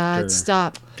my Dr. God!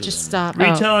 Stop. Just stop.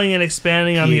 Retelling and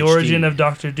expanding on the PhD. origin of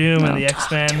Doctor Doom and Oh, the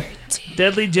X-Men.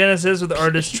 Deadly Genesis with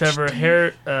artist Trevor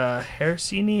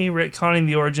Hairsini, retconning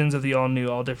the origins of the all-new,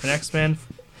 all-different X-Men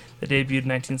that debuted in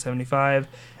 1975.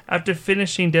 After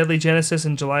finishing Deadly Genesis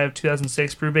in July of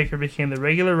 2006, Brubaker became the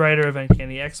regular writer of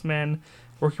Uncanny X-Men,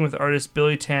 working with artists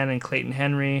Billy Tan and Clayton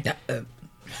Henry.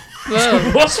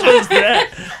 Whoa. What was that?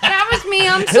 That was me.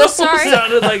 I'm It so almost sorry.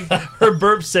 sounded like her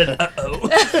burp said, "Uh-oh."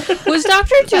 Was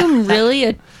Doctor Doom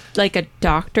really like a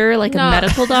doctor, like No. a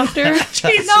medical doctor?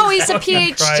 No, he's a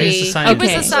fucking Christ. PhD. He's a He was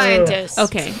a scientist.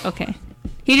 scientist. Okay.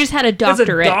 He just had a That's a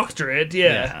doctorate. doctorate,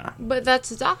 yeah. But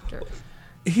that's a doctor.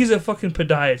 He's a fucking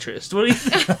podiatrist. What do you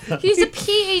think? He's a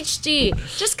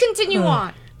PhD. Just continue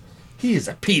on. He is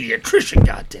a pediatrician,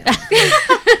 goddamn.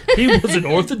 He was an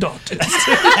orthodontist.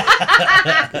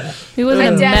 He wasn't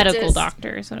a A medical dentist.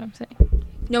 doctor, is what I'm saying.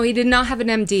 No, he did not have an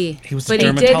MD. He was a but he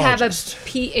did have a dermatologist.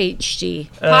 PhD.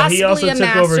 Possibly He also a took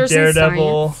over master's in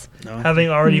Daredevil, science. having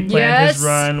already planned his Yes.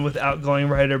 run with outgoing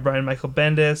writer Brian Michael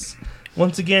Bendis.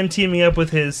 Once again, teaming up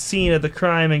with his scene of the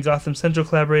crime and Gotham Central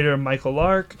collaborator Michael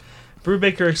Lark,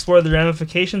 Brubaker explored the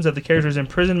ramifications of the character's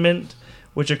imprisonment,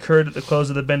 which occurred at the close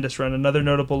of the Bendis run. Another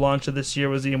notable launch of this year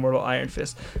was the Immortal Iron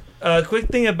Fist. Quick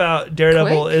thing about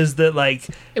Daredevil Quick? is that, like,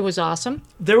 It was awesome.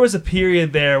 there was a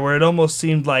period there where it almost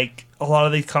seemed like a lot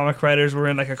of these comic writers were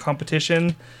in like a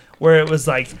competition where it was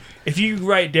like, if you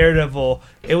write Daredevil,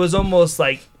 it was almost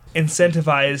like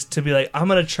incentivized to be like, I'm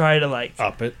gonna try to like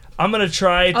Up it. I'm gonna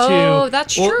try to Oh,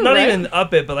 that's true, not right? even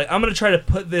up it, but like I'm gonna try to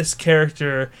put this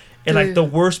character in like the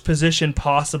worst position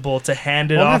possible to hand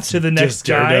it Well, off that's to the next just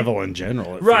guy. Daredevil in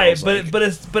general. It Right, feels but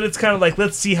like. but it's kind of like,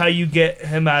 let's see how you get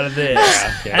him out of this,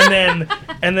 Yeah. and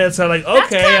then it's kind of like,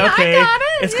 okay, kinda- okay. I got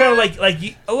it, It's kind of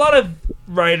like a lot of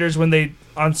writers when they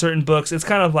on certain books, it's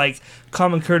kind of like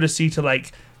common courtesy to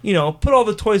like, you know, put all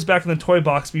the toys back in the toy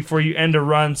box before you end a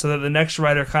run, so that the next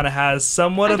writer kind of has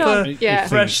somewhat of a Yeah.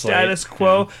 fresh Clean slate. status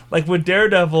quo. Like with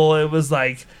Daredevil, it was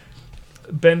like,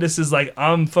 Bendis is like,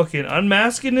 I'm fucking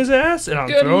unmasking his ass and I'm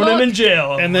Good throwing him luck. in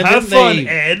jail. And then have didn't fun, they-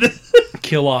 Ed.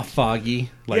 Kill off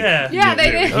Foggy. Like, Yeah. Yeah,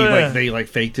 they did. He, Oh, yeah. they like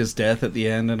faked his death at the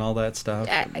end and all that stuff.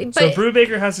 But So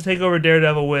Brubaker has to take over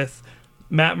Daredevil with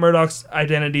Matt Murdock's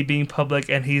identity being public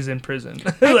and he's in prison.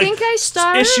 I Like, think I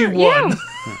started issue 1.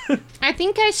 Yeah. I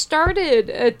think I started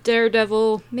at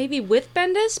Daredevil maybe with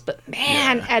Bendis, but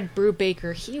man, Ed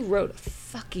Brubaker, he wrote a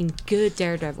fucking good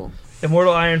Daredevil.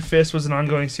 Immortal Iron Fist was an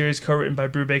ongoing series co-written by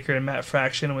Brubaker and Matt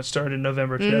Fraction, which started in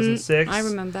November 2006. I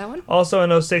remember that one. Also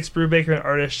in 06, Brubaker and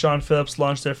artist Sean Phillips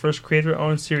launched their first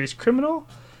creator-owned series, Criminal,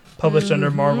 published under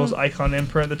Marvel's Icon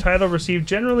imprint. The title received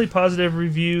generally positive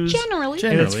reviews. Generally.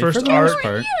 Generally, its first for the arc,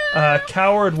 most part.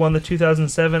 Coward won the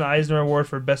 2007 Eisner Award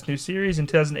for Best New Series. In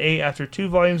 2008, after 2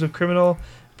 volumes of Criminal,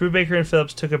 Brubaker and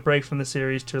Phillips took a break from the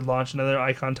series to launch another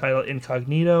Icon title,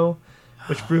 Incognito,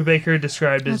 which Brubaker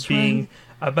described as That's being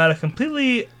about a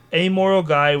completely amoral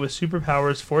guy with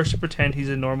superpowers forced to pretend he's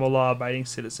a normal law-abiding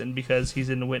citizen because he's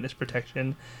in witness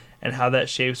protection, and how that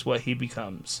shapes what he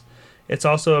becomes. It's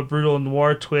also a brutal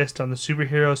noir twist on the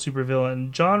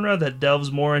superhero-supervillain genre that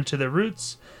delves more into the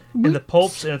roots in the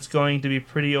pulps, and it's going to be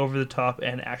pretty over-the-top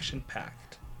and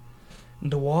action-packed.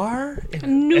 Noir?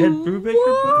 In Ed Brubaker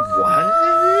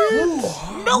book?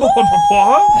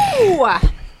 Ooh.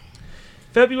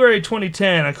 February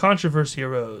 2010, a controversy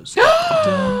arose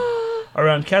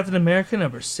around Captain America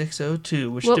number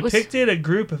 602, which What was- depicted a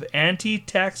group of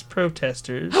anti-tax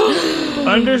protesters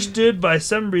understood by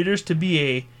some readers to be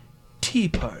a Tea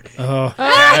Party, Oh,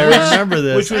 I remember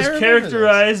this. which was I remember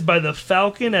characterized by the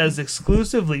Falcon as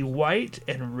exclusively white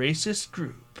and racist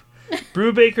group.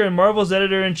 Brubaker and Marvel's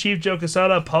editor-in-chief Joe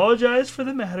Quesada apologized for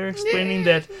the matter, explaining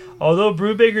that although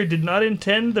Brubaker did not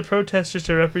intend the protesters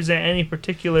to represent any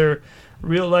particular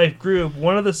real-life group,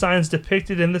 one of the signs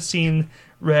depicted in the scene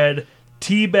read,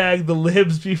 "Teabag the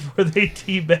libs before they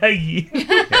teabag you."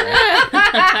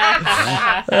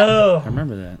 I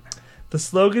remember that. The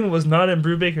slogan was not in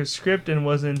Brubaker's script and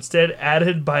was instead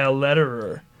added by a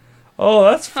letterer. Oh,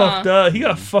 that's fucked up. He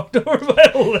got fucked over by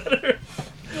a letterer.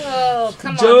 Oh,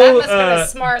 come Joe, on. That must have been a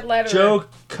smart letter. Joe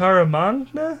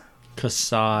Caramagna?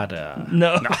 Casada.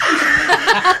 No.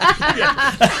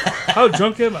 How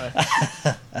drunk am I?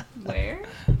 Where?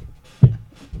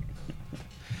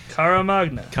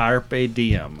 Caramagna. Carpe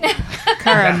diem.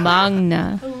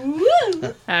 Caramagna.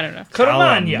 I don't know.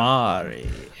 Caramagna.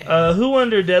 Calamari. Who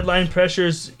under deadline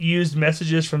pressures used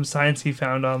messages from signs he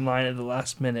found online at the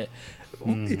last minute?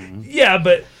 Yeah,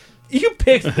 but you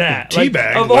picked that.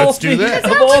 Teabag, of all let's do things, that.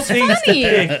 Of all things to funny.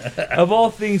 pick. Of all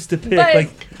things to pick. But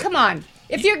like, come on.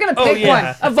 If you're going to oh pick yeah.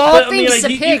 one, of all But, I things mean, like,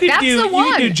 to you pick, could that's do, the You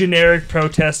one. could do generic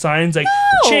protest signs like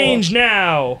No. change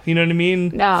now. You know what I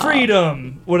mean? No.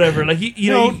 Freedom. Whatever. Like you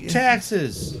know.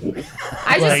 taxes.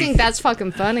 I just like- think that's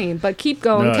fucking funny. But keep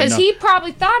going, No, because no. he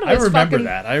probably thought it was I remember fucking.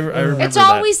 that. I remember It's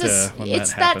that, always when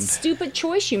it's that that happened. stupid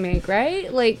choice you make,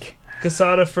 right? Like,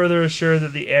 Quesada further assured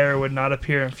that the error would not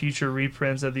appear in future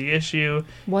reprints of the issue.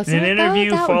 Wasn't In an it, though? interview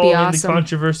That would be following awesome. the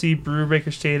controversy,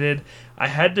 Brubaker stated, "I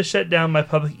had to shut down my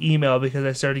public email because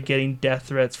I started getting death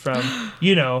threats from,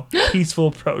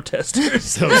 peaceful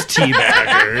protesters." Those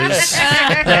teabaggers.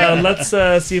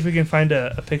 Let's see if we can find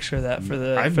a picture of that for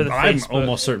the I'm Facebook.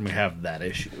 almost certain we have that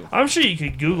issue. I'm sure you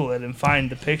could Google it and find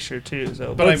the picture too.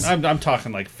 So, But I'm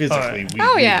talking like physically.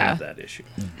 Alright. We yeah. have that issue.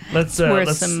 let's worth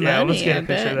let's some let's money, get I a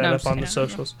picture bet. of that No, I'm up on the just kidding.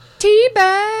 socials.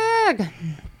 Teabag.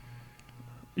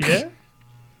 Yeah.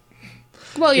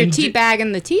 Well, you're In Ja-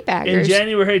 teabagging the In teabaggers.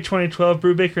 January 2012,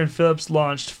 Brubaker and Phillips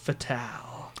launched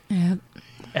Fatale. Yep.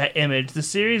 At Image. The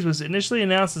series was initially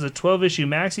announced as a 12-issue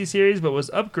maxi series, but was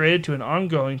upgraded to an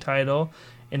ongoing title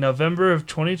in November of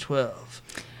 2012.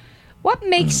 What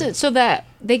makes it so that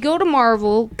they go to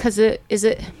Marvel?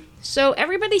 So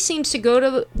everybody seems to go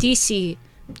to DC,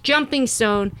 Jumping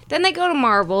Stone, then they go to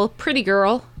Marvel, Pretty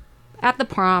Girl, at the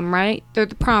prom, right? They're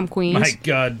the prom queens. My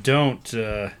God, don't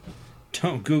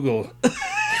Google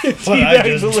what I Teabag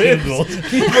just the lips. Googled.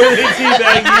 Before they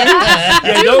teabag you.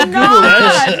 Yeah, don't Google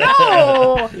that.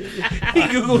 No. He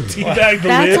Googled teabag the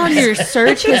That's lips. on your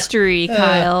search history,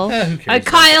 Kyle. Who cares?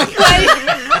 Kyle.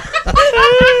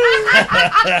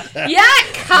 Yeah,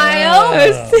 Kyle.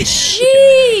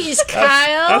 Jeez,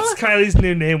 Kyle. That's Kylie's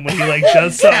new name when he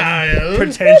does something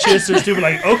pretentious or stupid.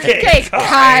 Okay, Kyle.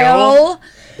 Kyle.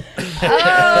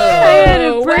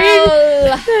 Oh,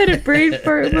 well. I had a brain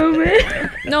fart moment.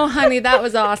 No, honey, that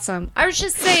was awesome. I was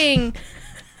just saying,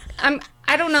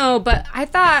 I don't know, but I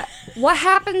thought, what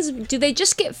happens? Do they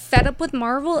just get fed up with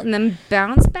Marvel and then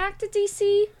bounce back to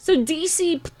DC? So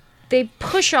DC, they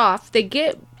push off, they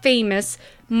get famous,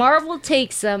 Marvel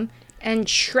takes them and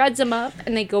shreds them up,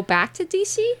 and they go back to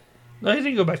DC? No, he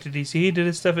didn't go back to DC. He did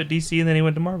his stuff at DC and then he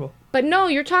went to Marvel. But no,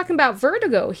 you're talking about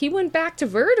Vertigo. He went back to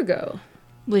Vertigo.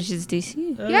 Which is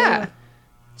DC. Yeah.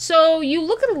 So you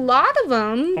look at a lot of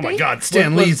them. Oh my God,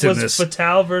 Stan Lee's in this.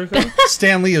 Fatale Vertigo?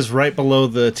 Stan Lee is right below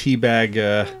the teabag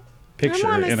picture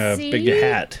wanna in a see. big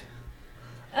hat.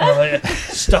 Oh, yeah.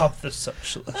 Stop the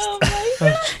socialist. Oh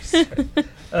my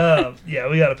Yeah,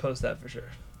 we got to post that for sure.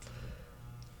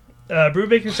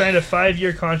 Brubaker signed a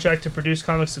 5-year contract to produce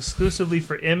comics exclusively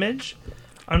for Image.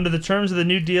 Under the terms of the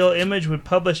new deal, Image would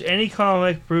publish any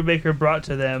comic Brubaker brought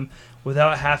to them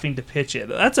without having to pitch it.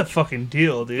 That's a fucking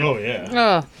deal, dude. Oh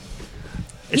yeah. Oh,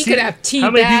 he could have tea How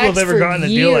many people bags have ever for gotten a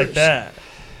deal like years. that?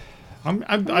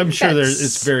 I'm sure That's-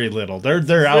 it's very little. They're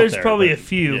out There's there. probably but- a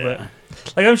few, yeah.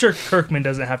 but I'm sure Kirkman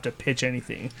doesn't have to pitch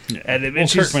anything. And Well,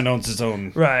 Kirkman owns his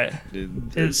own right?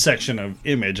 section of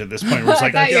Image at this point. Where it's I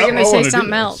like, thought you were I going to wanna say do something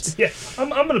this. else. Yeah, I'm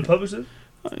gonna publish it.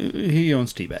 He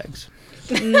owns teabags.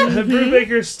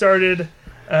 Brubaker started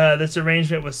this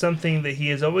arrangement with something that he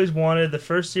has always wanted. The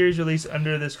first series released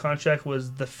under this contract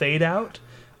was The Fade Out,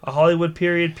 a Hollywood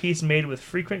period piece made with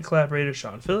frequent collaborator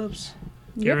Sean Phillips.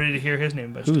 Get Yep. ready to hear his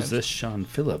name. Who's this Sean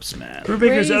Phillips man?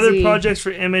 Brubaker's Crazy. other projects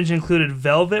for Image included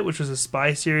Velvet, which was a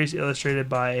spy series illustrated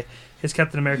by his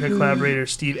Captain America collaborator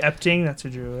Steve Epting. That's who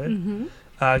drew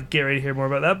it. Get ready to hear more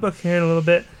about that book here in a little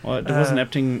bit. Well, wasn't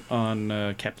Epting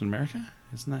on Captain America?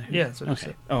 Isn't that who? Yeah, that's what I okay.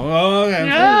 said. Oh, okay.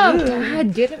 Oh,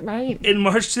 God, get it right. In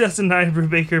March 2009,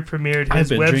 Brubaker premiered I've his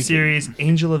been web drinking. series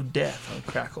Angel of Death on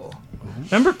Crackle.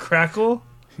 Remember Crackle?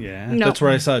 Yeah, No. that's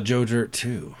where I saw Joe Dirt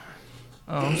too.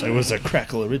 Oh, I'm sorry. It was a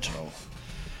Crackle original.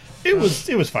 It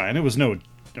was fine. It was no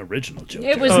original Joe. It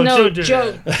Dirt. was Oh, no Joe Dirt.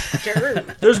 joke.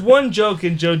 There's one joke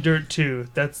in Joe Dirt 2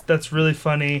 that's really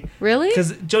funny. Really?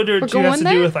 Because Joe Dirt We're 2 has to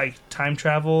going do there? with like time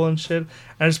travel and shit. And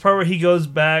there's a part where he goes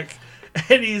back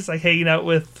and he's like hanging out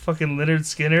with fucking Leonard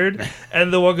Skinner.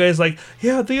 And the one guy's like,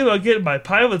 yeah, I'm thinking about getting my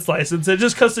pilot's license. And it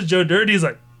just cuts to Joe Dirt and he's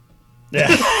like, Yeah.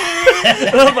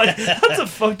 and I'm like, that's a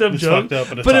fucked up It's joke. fucked up,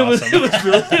 but it's but awesome. it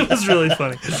was really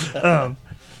funny.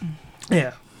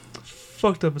 Yeah.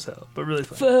 Fucked up as hell, but really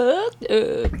funny. Fucked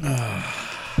up.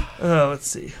 Let's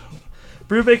see.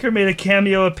 Brubaker made a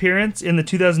cameo appearance in the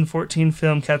 2014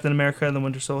 film Captain America and the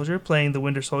Winter Soldier, playing the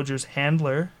Winter Soldier's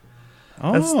handler.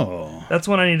 Oh. That's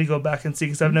one I need to go back and see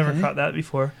because I've never caught that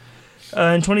before.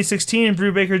 In 2016,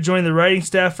 Brubaker joined the writing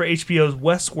staff for HBO's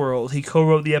Westworld. He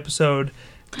co-wrote the episode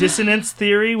Dissonance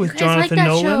Theory with Jonathan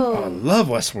Nolan. I love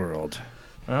Westworld.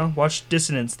 Well, watch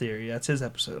Dissonance Theory. That's his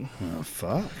episode. Oh,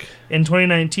 fuck. In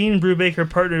 2019, Brubaker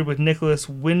partnered with Nicholas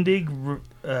Winding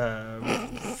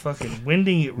Refn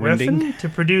to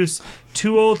produce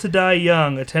Too Old to Die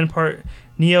Young, a 10-part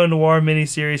neo-noir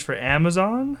miniseries for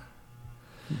Amazon.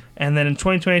 And then in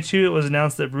 2022, it was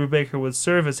announced that Brubaker would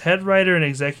serve as head writer and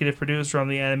executive producer on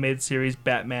the animated series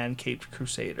Batman Caped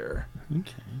Crusader.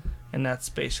 Okay. And that's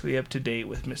basically up to date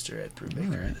with Mr. Ed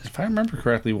Brubaker. If I remember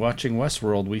correctly, watching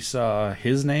Westworld, we saw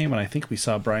his name, and I think we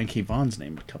saw Brian K. Vaughan's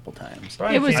name a couple times.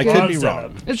 Brian It was K. I could Vaughan's be done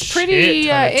wrong. a It's pretty.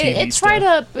 shit ton of TV It's stuff. right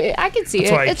up. I can see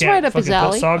That's why I it. It's can't right up his fucking pull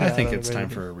alley. Saga I out think of it's it. time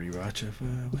for a rewatch of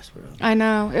Westworld. I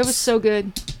know. It was so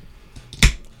good.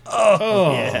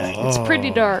 Oh, yeah. It's pretty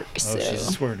dark. Oh, So. she's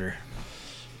a squirter.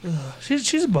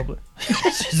 She's a bubbler.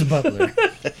 She's a bubbler.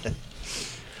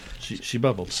 she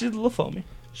bubbled. She's a little foamy.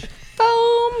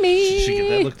 Foamy. She should get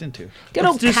that looked into. Good Let's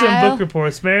old do some Kyle. book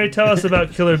reports. Mary, tell us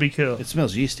about Kill or Be Killed. It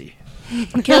smells yeasty.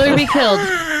 Kill or be killed.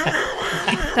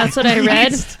 That's what I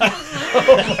read.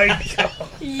 Oh my god.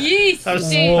 Yeast.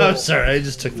 I'm sorry, I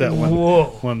just took that one. Whoa.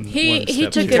 He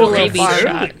step took too it far. a little Rabies far.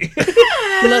 shot.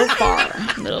 Little far.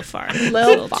 Little far.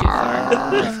 Little too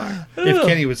far. Little far. If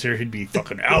Kenny was here, he'd be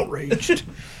fucking outraged.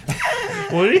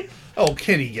 Would he? Oh,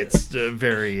 Kenny gets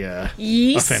very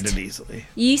Yeast. offended easily.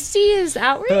 Yeasty is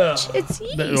outrage. Ugh. It's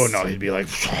yeast. Oh no, he'd be like.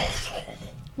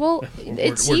 Well,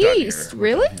 it's we're done yeast. here. We're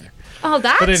Really? done here. Oh,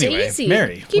 that's But anyway, easy.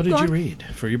 Mary, Keep what did going. you read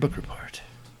for your book report?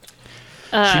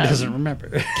 She doesn't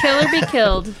remember. Kill or be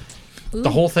killed. The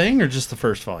whole thing, or just the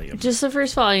first volume? Just the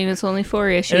first volume. It's only 4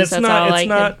 issues. And it's That's not. all I It's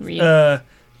not. could read.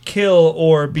 Kill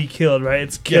or be killed, right?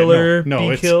 It's killer. No, be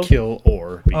it's killed. kill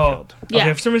or be Oh, killed. Yeah.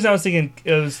 okay. For some reason, I was thinking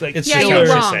it was like It's Yeah, just you're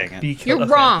how wrong. she's saying it. Be killed. You're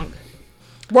Okay. wrong.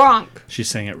 Wrong. She's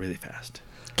saying it really fast.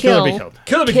 Kill. Kill or be killed.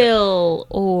 Kill or be killed. Kill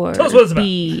or Tell us what it's about.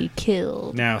 be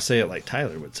killed. Now say it like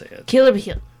Tyler would say it. Kill or be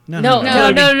killed. No, No,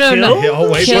 no. no, no, no, no. Kill? Oh,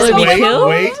 wait, Kill or be wait,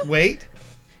 killed? wait.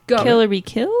 Go. Kill or be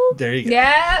killed? There you go.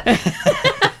 Yeah.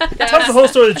 Tell us the whole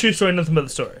story, the true story, nothing but the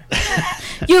story.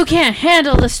 You can't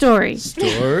handle the story.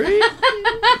 Story?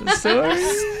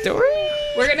 Story?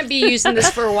 We're gonna be using this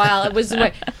for a while. It was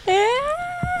what?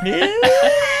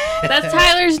 That's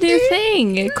Tyler's new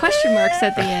thing. Question marks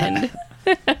at the end.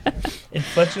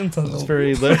 Inflections on It's the,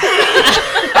 very What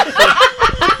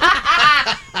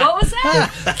was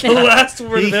that? the last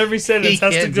word of every sentence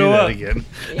has to go up. again.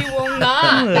 You will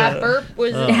not. That burp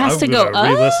was. It has to go up?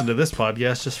 Re-listen to this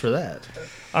podcast just for that.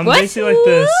 I'm What? basically like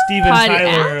the Steven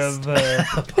Podcast? Tyler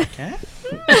of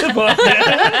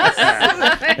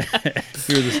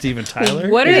You're the Steven Tyler.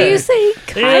 What are Yeah. you saying,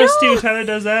 You know Kyle? Steven Tyler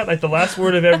does that? Like the last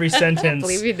word of every sentence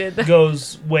believe you did that.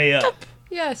 goes way up.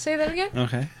 Yeah. Say that again.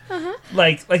 Okay.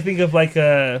 Like think of like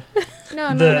No,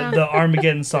 the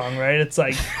Armageddon song, right? It's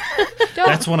like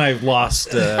That's when I've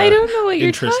lost I don't know what you're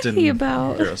interest talking in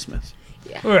about. Aerosmith.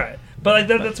 right, but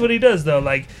like that's what he does though.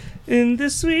 Like in the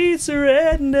sweet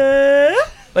surrender,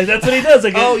 like that's what he does.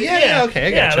 Like Oh, yeah, okay, I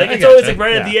yeah. gotcha, Like I it's always gotcha, like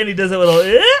right at yeah. the end he does that little.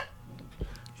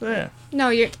 So, yeah. No,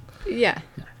 you're. Yeah.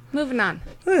 Moving on.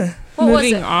 What was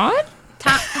Moving it? on?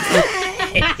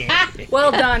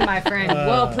 Well done, my friend.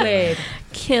 Well played.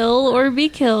 Kill or be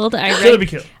killed. Kill or be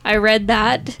killed. I read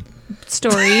that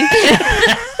story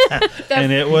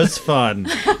And it was fun.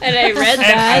 and I read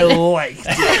And I that. liked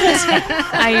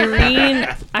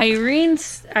it.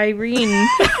 Irene.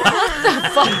 What the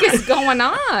fuck is going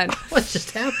on? What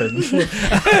just happened?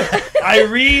 I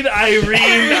read.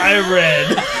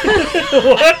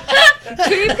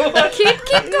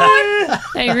 Keep going.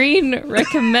 Irene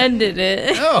recommended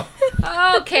it. Oh,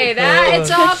 Okay, it's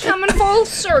all coming full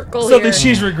circle Something here.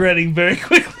 she's regretting very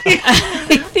quickly.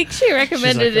 I think she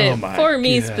recommended like, "Oh it my for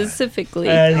me God." specifically.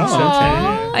 I think so too.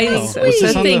 Aw. I think so. was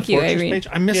this So on thank the you, Fortress Irene. page?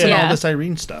 I'm missing Yeah. all this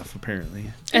Irene stuff, apparently.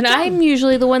 And I'm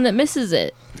usually the one that misses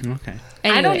it. Okay.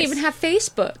 I don't Anyways. even have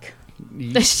Facebook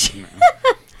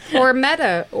or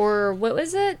Meta or what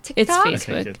was it? It's TikTok.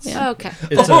 Facebook. it's- Yeah. Okay.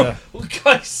 It's Oh,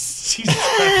 guys, Jesus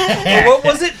Christ. What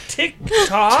was it?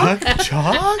 TikTok?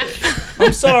 Chalk?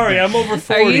 I'm sorry, I'm over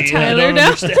 40. Are you Tyler I don't now?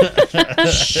 understand.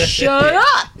 Shut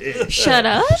up. Shut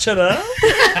up. Shut up.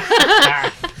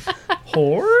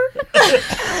 Whore?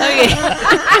 Okay.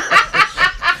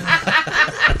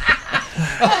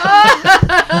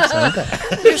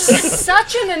 You're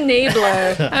such an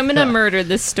enabler. I'm gonna murder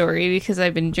this story because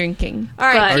I've been drinking. All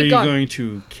right, Are keep you going. going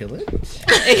to kill it?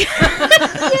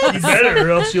 You better,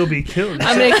 or else you'll be killed.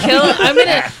 I'm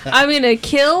gonna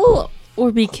kill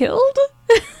or be killed.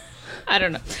 I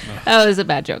don't know. That was a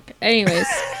bad joke. Anyways,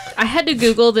 I had to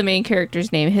Google the main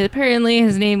character's name. Apparently,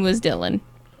 his name was Dylan.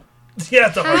 Yeah,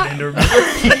 it's a hard name to remember.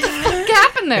 What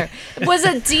happened there? Was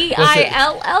it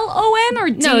Dillon or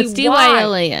No, it's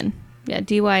Dylan. Yeah,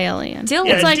 Dylan. Dylan.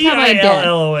 Yeah, It's like how my dad.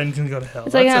 Dillon can go to hell.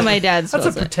 It's like how my dad That's a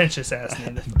spells it. pretentious ass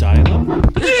name. Dylan?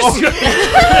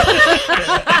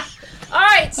 All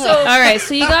right, so All right,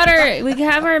 so we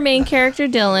have our main character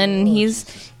Dylan, and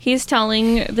he's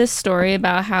telling this story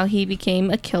about how he became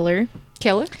a killer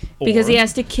killer. because he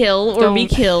has to kill or be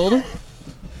Don't. killed.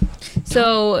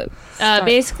 So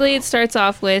basically, it starts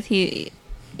off with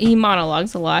he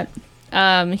monologues a lot.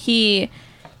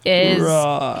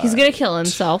 He's gonna kill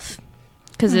himself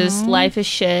because his life is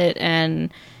shit,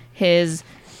 and his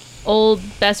old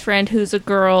best friend, who's a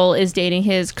girl, is dating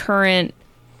his current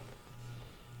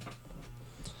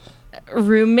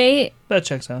roommate. That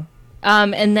checks out.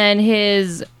 And then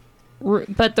she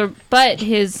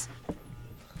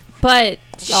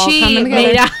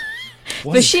made out.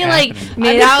 What But is she happening?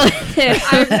 made out with him.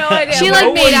 I have no idea. She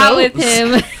No made one out knows. with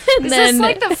him. And Is then this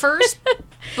like the first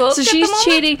book? so at she's the moment?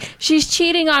 cheating. She's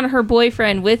cheating on her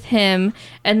boyfriend with him,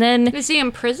 and then Is he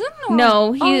in prison? Or?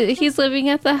 no, Oh, he's living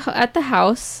at the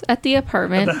house at the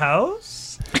apartment. The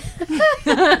house?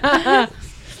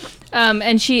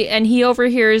 And he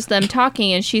overhears them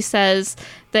talking, and she says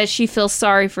that she feels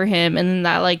sorry for him, and then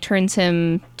that like turns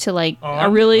him to like a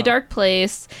really dark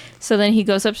place. So then he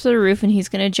goes up to the roof and he's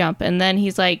gonna jump, and then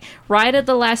he's like, right at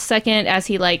the last second, as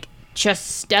he like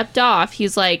just stepped off,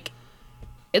 he's like,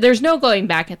 there's no going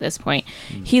back at this point.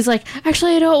 He's like,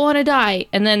 actually, I don't want to die.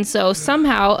 And then so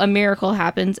somehow a miracle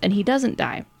happens and he doesn't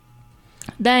die.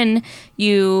 Then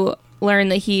you learn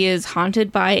that he is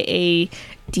haunted by a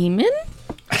demon.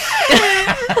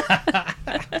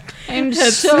 I'm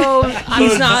so.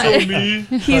 He's not.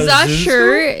 He's not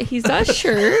sure. He's not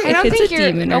sure I don't if it's think a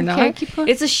you're- demon or okay, not. keep going.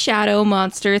 It's a shadow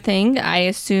monster thing. I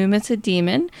assume it's a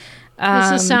demon.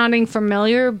 This is sounding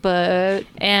familiar, but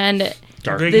And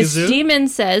Dark. this Zoo? demon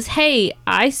says, "Hey,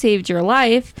 I saved your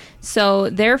life, so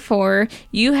therefore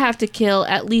you have to kill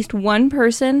at least one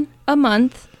person a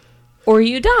month, or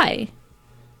you die.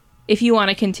 If you want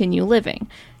to continue living."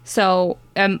 So,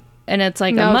 and it's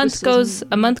like No, a this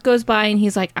month goes by, and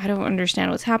he's like, "I don't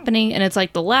understand what's happening." And it's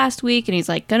like the last week, and he's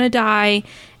like gonna die,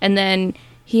 and then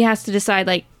he has to decide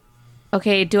like,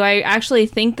 okay, do I actually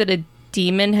think that a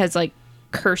demon has like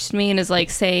cursed me and is like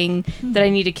saying that I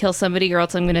need to kill somebody or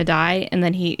else I'm gonna die, and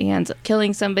then he ends up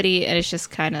killing somebody, and it's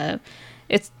just kind of,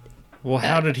 it's Well,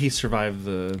 how did he survive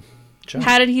the jump?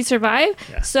 how did he survive?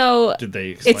 Yeah. So Did they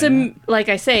explain it's a that? like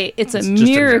I say, it's a It's just a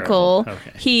miracle. miracle.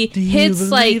 Okay. He you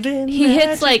hits like believe in he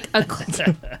hits like a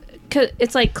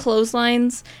it's like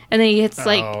clotheslines, and then he hits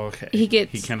like oh, okay. he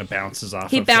gets He kind of bounces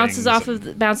off. he of bounces things off and-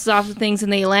 of bounces off of things,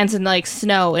 and then he lands in like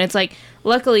snow, and it's like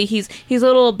luckily he's a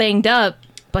little banged up,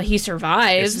 but he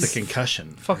survives. It's the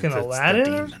concussion. Fucking It's the Aladdin?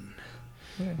 demon.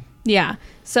 Yeah.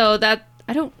 So that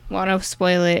I don't want to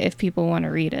spoil it if people want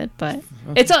to read it, but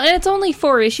it's only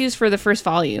 4 issues for the first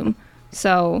volume.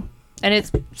 So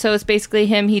it's basically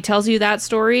him. He tells you that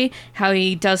story, how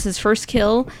he does his first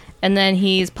kill, and then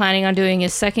he's planning on doing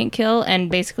his second kill, and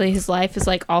basically his life is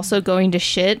like also going to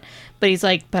shit, but he's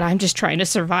like, but I'm just trying to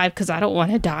survive because I don't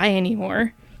want to die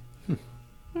anymore.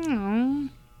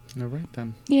 All right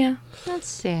then. Yeah. that's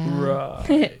sad.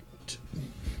 Right.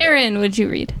 Aaron, would you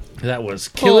read? That was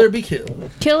Kill or Be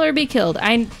Killed. Kill or be killed?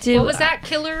 I do. What was that?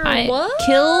 Killer? What?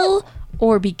 Kill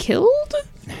or be killed?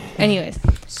 Anyways.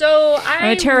 So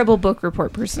I'm a terrible book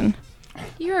report person.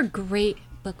 You're a great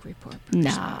book report.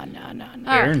 Nah.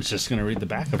 Aaron's just gonna read the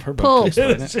back of her book. Pull.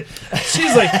 to explain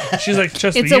it. she's like,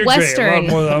 trust It's me, a you're great. Western. Lot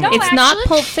more than I'm- No, It's not actually-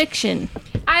 Pulp Fiction,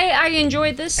 I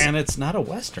enjoyed this. And it's not a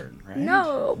western, right?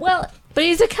 No, well, but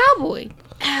he's a cowboy.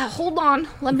 hold on.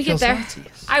 Let me get Kills there.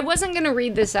 Nazis. I wasn't going to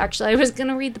read this, actually. I was going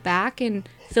to read the back and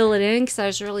fill it in because I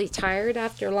was really tired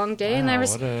after a long day. And I Wow,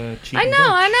 was, what a cheap I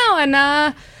know. And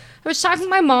I was talking to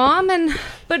my mom,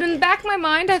 but in the back of my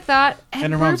mind, I thought,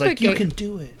 And her mom's like, you can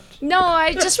do it. No,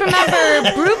 I just remember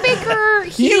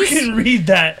Brubaker. You He's can read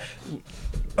that Two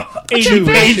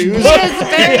 80-page issues. book. is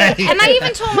very, and I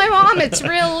even told my mom it's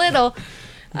real little.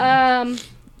 Mine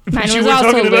You was were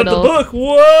also talking about the little. book.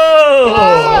 Whoa!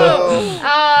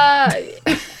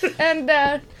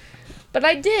 But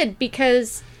I did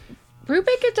because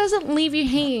Brubaker doesn't leave you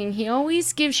hanging. He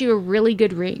always gives you a really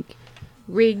good rig.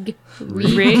 Read.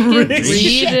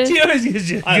 He always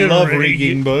gives you a I good love rig.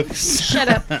 reading books. Shut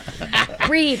up.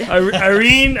 Read.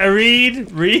 Irene, I read.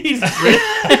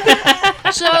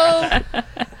 So, I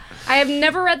have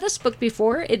never read this book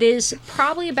before. It is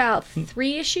probably about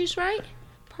 3 issues, right?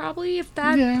 Probably, if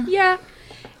that. Yeah.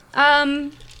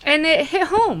 And it hit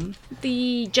home.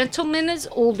 The gentleman is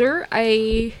older.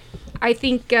 I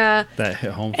think. That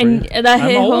hit home for And you. that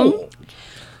hit I'm home. old.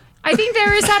 I think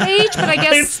there is that age, but I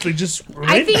guess They just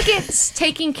I think it's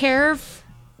taking care of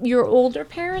your older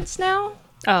parents now.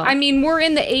 Oh, I mean, we're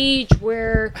in the age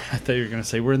where I thought you were gonna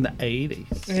say we're in the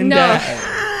 80s. And, no,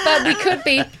 but we could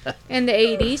be in the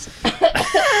 80s.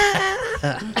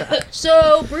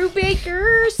 So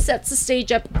Brubaker sets the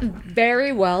stage up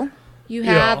very well. You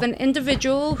have Yeah. an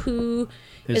individual who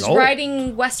Is is old.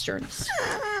 writing westerns,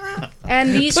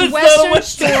 and these It's not a western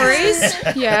western. stories,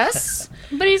 yes,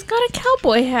 But he's got a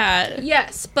cowboy hat.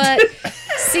 Yes, but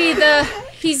see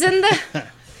he's in the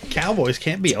Cowboys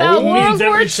can't be about old. World Means War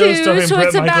every II, show starring so Bret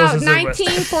it's Michaels about is in West.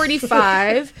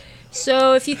 1945.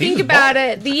 So if you think was about bald.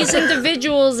 it, these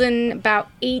individuals in about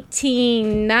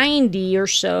 1890 or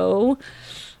so,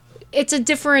 it's a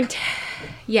different,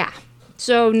 yeah.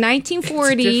 So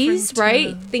 1940s,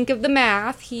 right? Think of the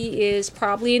math. He is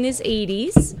probably in his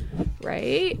 80s,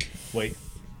 right? Wait.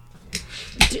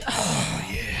 Oh,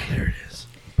 yeah, there it is.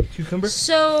 Cucumber?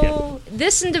 So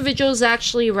this individual is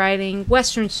actually writing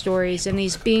Western stories, and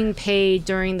he's being paid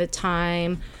during the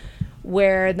time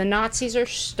where the Nazis are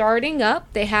starting up.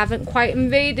 They haven't quite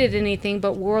invaded anything,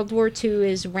 but World War II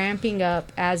is ramping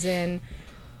up, as in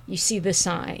you see the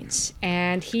signs.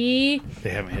 And They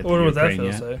haven't hit I wonder the what that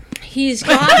Ukraine feels yet. like. he's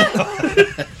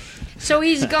gone so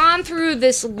he's gone through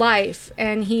this life,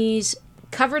 and he's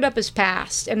covered up his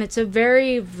past, and it's a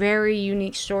very, very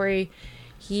unique story.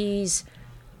 He's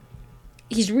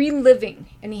reliving,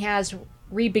 and he has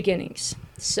re-beginnings.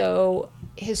 So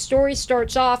his story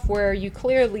starts off where you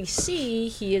clearly see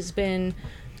he has been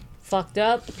fucked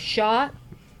up, shot,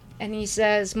 and he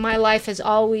says, my life has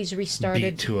always restarted.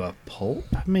 Beat to a pulp,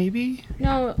 maybe?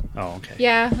 No, Oh, okay.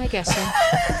 yeah, I guess so.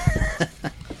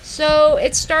 So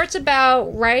it starts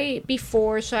about right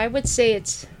before, so I would say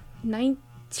it's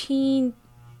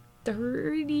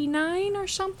 1939 or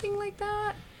something like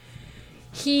that.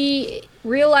 He,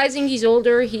 realizing he's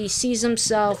older, he sees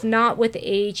himself not with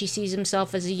age, he sees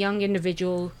himself as a young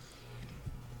individual.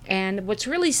 And what's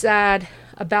really sad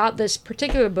about this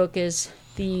particular book is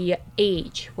the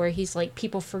age, where he's like,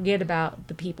 people forget about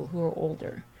the people who are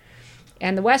older.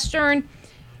 And the Western,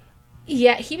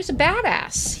 yeah, he was a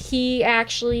badass. He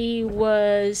actually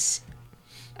was,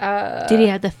 Did he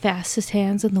have the fastest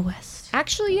hands in the West?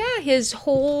 actually, yeah, his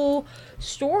whole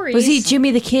story. Was he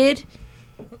Jimmy the Kid?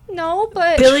 No,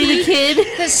 but Billy the Kid?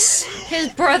 his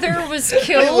brother was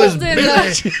killed in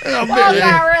the. Oh, Well,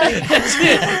 not really.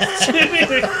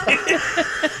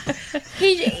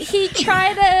 He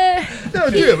tried to No,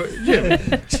 Jim.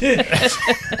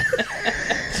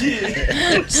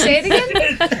 say it again.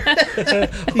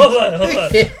 Hold on.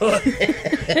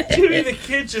 Jimmy the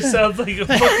Kid just sounds like a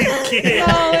fucking kid.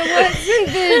 No, it wasn't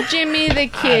the Jimmy the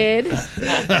Kid.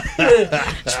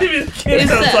 Jimmy the Kid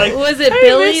sounds like. Was it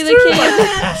Billy the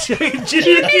Kid?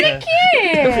 Jimmy the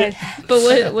Kid.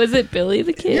 But was it Billy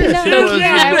the Kid? Yes, it was.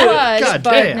 Yeah, it was. God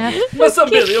but damn. What's up,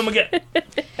 Billy? Oh my god.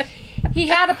 he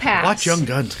had a past. Watch Young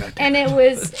Guns, goddamn. And it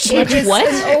was What?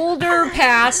 an older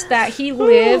past that he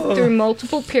lived through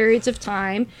multiple periods of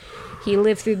time. He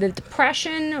lived through the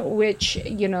Depression, which,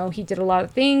 you know, he did a lot of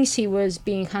things. He was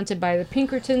being hunted by the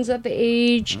Pinkertons at the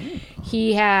age.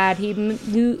 He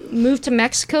moved to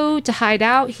Mexico to hide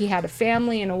out. He had a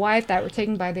family and a wife that were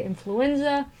taken by the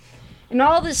influenza. And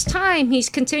all this time, he's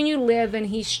continued to live, and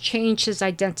he's changed his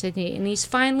identity. And he's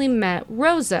finally met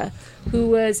Rosa, who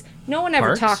was, no one ever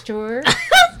Parks? talked to her.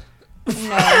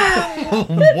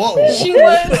 Whoa. She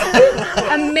was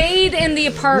a maid in the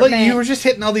apartment. Look, you were just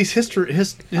hitting all these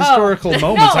historical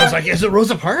moments. I was like, is it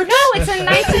Rosa Parks? No, it's in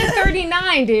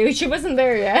 1939, dude. She wasn't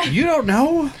there yet. You don't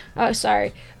know? Oh,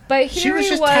 sorry. But here was he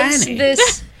just was, tiny.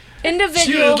 this She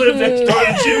individual lived next who door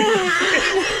to Jimmy.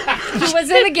 he was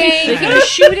in a gang. He was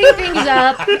shooting things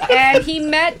up, and he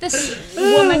met this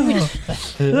woman who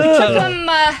took him,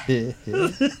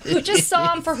 who just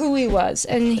saw him for who he was,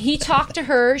 and he talked to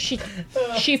her. She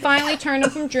finally turned him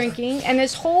from drinking, and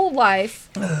his whole life,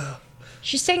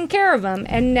 she's taking care of him.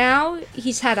 And now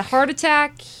he's had a heart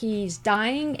attack. He's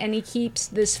dying, and he keeps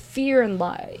this fear and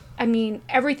lie. I mean,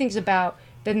 everything's about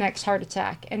the next heart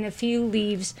attack, and if he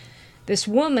leaves this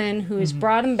woman who has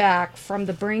brought him back from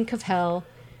the brink of hell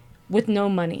with no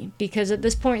money, because at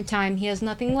this point in time he has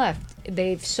nothing left.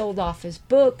 They've sold off his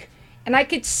book, and I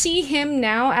could see him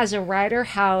now as a writer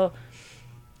how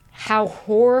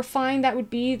horrifying that would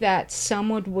be, that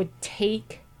someone would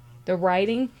take the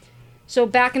writing. So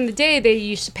back in the day, they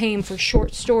used to pay him for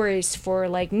short stories for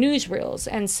like newsreels,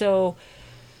 and so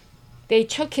they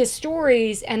took his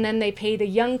stories and then they paid a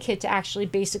young kid to actually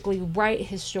basically write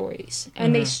his stories.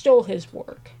 And they stole his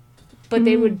work. But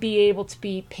they would be able to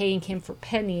be paying him for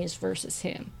pennies versus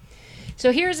him.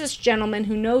 So here's this gentleman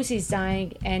who knows he's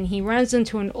dying, and he runs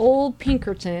into an old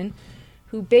Pinkerton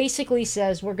who basically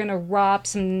says, we're going to rob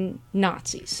some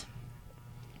Nazis.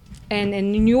 And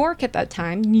in New York at the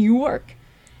time, you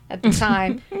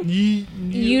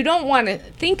don't want to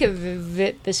think of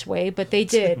it this way, but they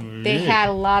did. They had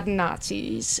a lot of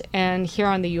Nazis, and here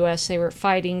on the U.S., they were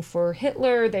fighting for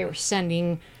Hitler. They were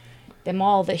sending them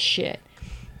all this shit.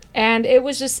 And it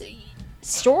was just a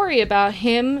story about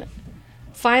him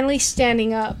finally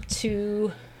standing up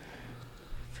to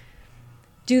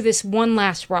do this one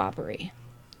last robbery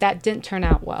that didn't turn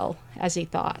out well as he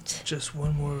thought. Just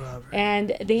one more robbery.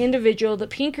 And the individual, the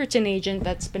Pinkerton agent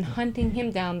that's been hunting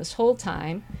him down this whole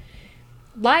time,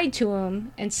 lied to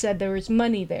him and said there was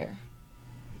money there.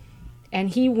 And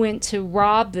he went to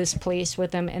rob this place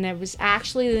with him, and it was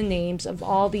actually the names of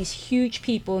all these huge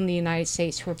people in the United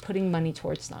States who are putting money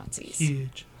towards Nazis.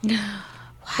 Huge.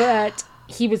 But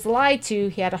he was lied to,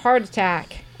 he had a heart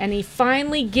attack, and he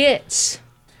finally gets,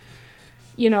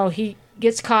 he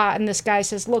gets caught, and this guy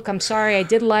says, look, I'm sorry, I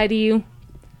did lie to you,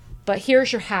 but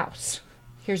here's your house.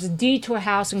 Here's a deed to a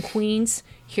house in Queens.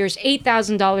 Here's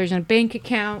 $8,000 in a bank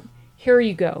account. Here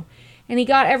you go. And he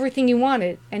got everything he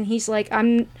wanted, and he's like,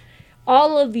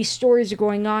 all of these stories are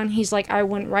going on. He's like, I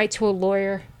went right to a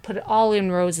lawyer, put it all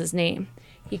in Rose's name.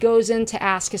 He goes in to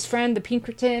ask his friend, the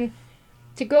Pinkerton,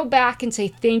 to go back and say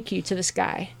thank you to this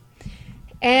guy.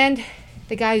 And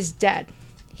the guy's dead.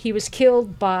 He was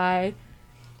killed by,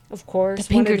 of course...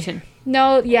 The Pinkerton.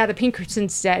 The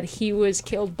Pinkerton's dead. He was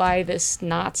killed by this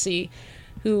Nazi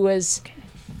who was...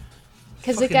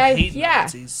 Because the guy, hate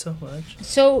Nazis so much.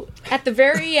 So at the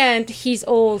very end, he's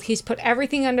old. He's put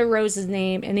everything under Rose's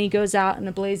name, and he goes out in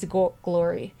a blaze of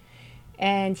glory.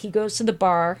 And he goes to the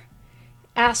bar,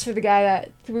 asks for the guy that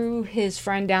threw his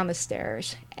friend down the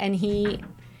stairs, and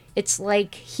it's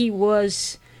like he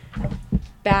was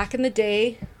back in the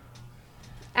day.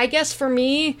 I guess for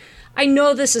me, I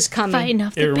know this is coming. Fighting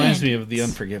off the It reminds bandits. me of The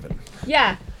Unforgiven.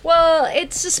 Yeah. Well,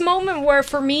 it's this moment where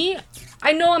for me,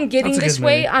 I know I'm getting That's a this good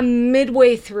way. movie. I'm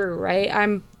midway through, right?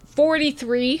 I'm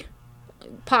 43,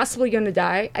 possibly going to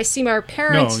die. I see my No,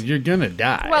 parents. you're gonna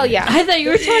die. Well, yeah. I thought you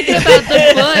were talking about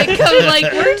the book. I was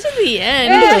like, we're to the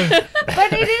end.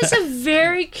 But it is a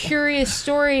very curious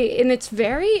story, and it's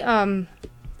very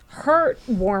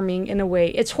heartwarming in a way.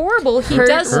 It's horrible. He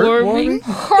does Heartwarming?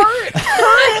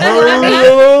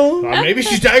 Maybe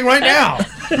she's dying right now.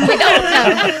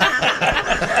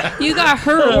 You got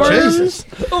hurt worms. Jesus.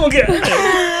 Oh, okay.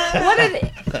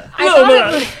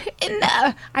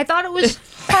 I thought it was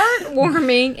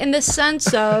heartwarming in the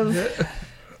sense of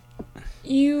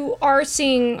you are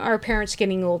seeing our parents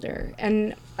getting older,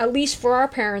 and at least for our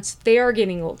parents, they are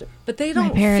getting older, but they don't.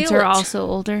 My parents feel are it. Also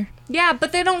older. Yeah,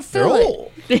 but they don't They're feel it.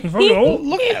 old. Old.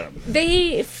 Look at them.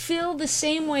 They feel the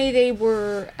same way they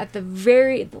were at the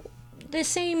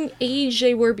same age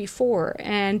they were before,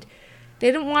 and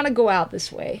they don't want to go out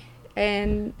this way.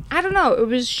 And I don't know, it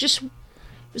was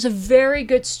a very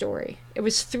good story. It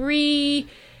was 3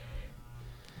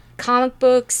 comic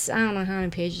books. I don't know how many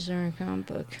pages are in a comic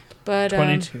book, but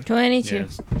 22. 22.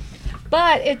 Yes.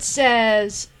 but it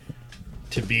says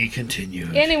To be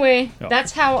continued. anyway. Oh.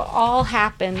 That's how it all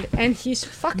happened, and he's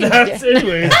fucking That's dead.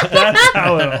 anyways. That's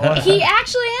how it all. He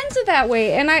actually ends it that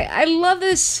way, and I love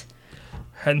this.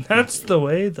 And that's the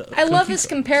way the. I love this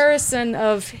comparison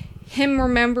of him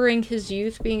remembering his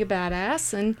youth, being a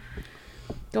badass, and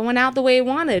going out the way he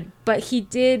wanted. But he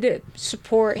did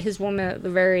support his woman at the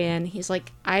very end. He's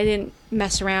like, I didn't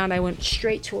mess around. I went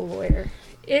straight to a lawyer.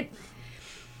 It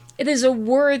is a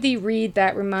worthy read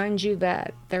that reminds you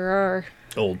that there are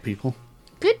Old people.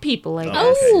 good people like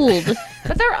Oh. this. Old.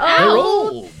 But they're They're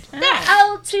old. old. They're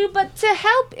old too, but to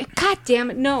help. God damn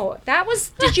it, no. That was.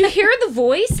 Did you hear the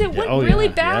voice? It went really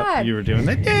Yep, bad. you were doing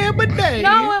that. Yeah, but day.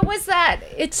 No, it was that.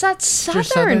 It's that It's your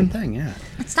southern. thing, yeah.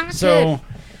 It's not good. So,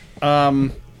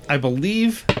 I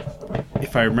believe,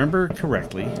 if I remember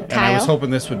correctly, and I was Kyle?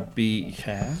 hoping this would be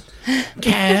Cat. So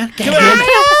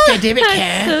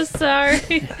sorry.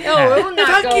 No, it will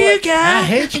not go. I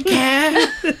hate you, Cat.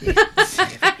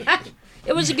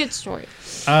 It was a good story.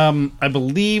 I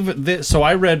believe that. So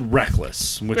I read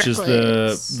Reckless, which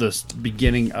Reckless. is the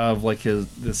beginning of like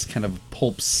this kind of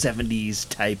pulp '70s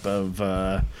type of.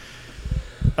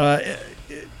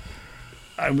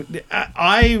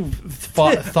 I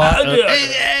thought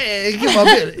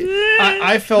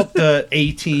I felt the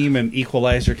A-Team and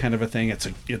Equalizer kind of a thing.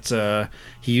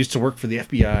 He used to work for the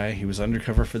FBI. He was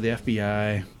undercover for the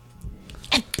FBI.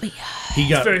 He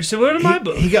got Very similar to my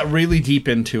book. He got really deep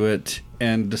into it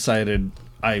and decided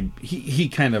he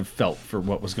kind of felt for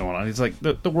what was going on. He's like,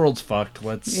 the world's fucked.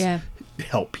 Let's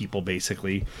help people,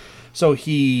 basically. So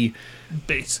he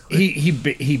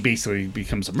basically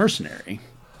becomes a mercenary.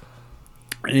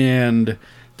 And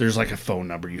there's like a phone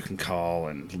number you can call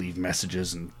and leave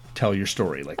messages and tell your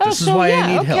story. Like, this is why I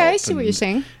need help. I see what you're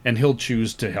saying. And he'll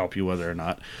choose to help you whether or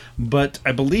not. But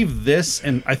I believe this,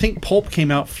 and I think Pulp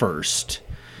came out first.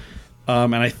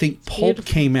 And I think Pulp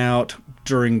came out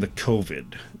during the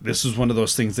COVID. This is one of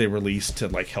those things they released to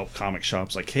like help comic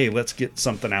shops. Like, hey, let's get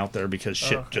something out there because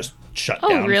shit just shut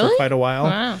down for quite a while.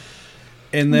 Wow.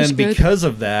 And was then good. because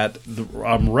of that,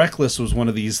 Reckless was one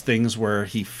of these things where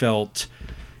he felt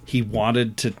he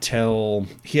wanted to tell.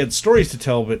 He had stories to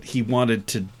tell, but he wanted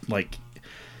to like.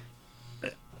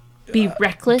 Be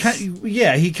reckless.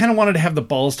 He kind of wanted to have the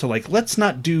balls to like, let's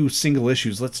not do single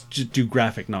issues, let's just do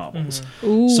graphic novels.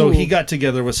 Ooh. So he got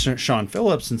together with Sean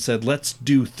Phillips and said, let's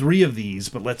do 3 of these,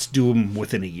 but let's do them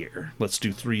within a year. Let's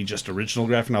do 3 just original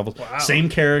graphic novels. Wow. Same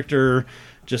character,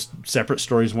 just separate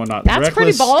stories and whatnot. That's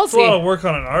pretty It's a lot ballsy. of work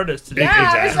on an artist to do. Yeah,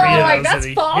 I was Exactly. all like, Yeah, that's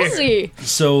ballsy.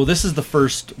 So this is the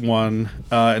first one,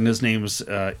 and his name's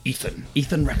Ethan.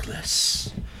 Ethan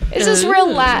Reckless. Is this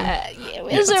real?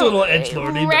 Is It's it a little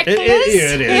edgelordy, but- reckless?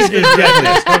 It is.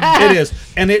 It is.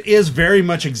 And it is very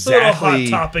much It's a little exactly...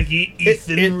 hot topic.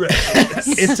 Ethan it- Reckless.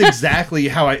 It's exactly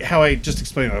how I just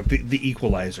explained the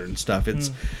Equalizer and stuff. It's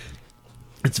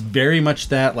very much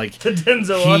that, like... The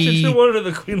Denzel Washington one or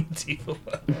the Queen Latifah one?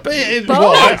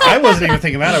 Well, I wasn't even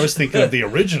thinking that. I was thinking of the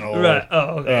original. Right.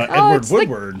 Oh, okay. Edward it's like-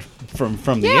 Woodward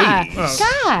from the Yeah.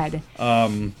 80s.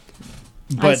 God.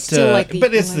 But still like the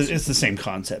but it's Equalizer. the same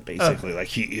concept basically.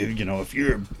 Like if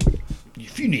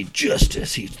you need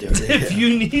justice, he's there. to If help.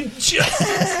 you need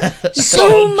justice,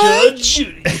 So much.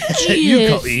 Judy. You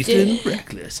call Yes. Ethan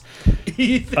Reckless.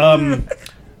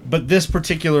 But this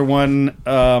particular one,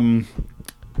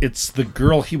 it's the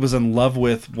girl he was in love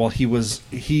with while he was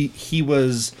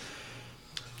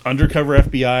undercover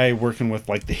FBI working with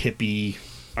like the hippie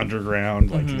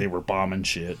underground, like they were bombing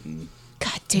shit and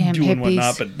Goddamn doing hippies.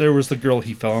 whatnot. But there was the girl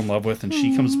he fell in love with, and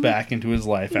she comes back into his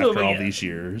life Oh, after all yeah. these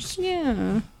years,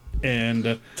 Yeah.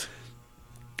 and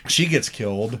she gets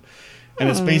killed, and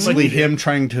it's basically him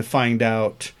trying to find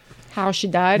out. How she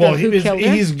died Well, or who killed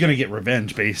her? he's gonna get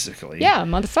revenge, basically. Yeah,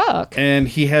 motherfuck. And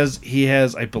he has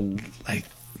I believe I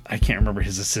can't remember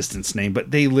his assistant's name,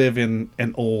 but they live in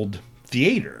an old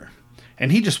theater,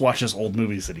 and he just watches old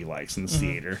movies that he likes in this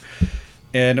theater.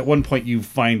 And at one point, you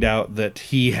find out that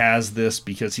he has this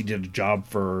because he did a job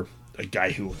for a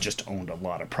guy who just owned a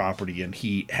lot of property, and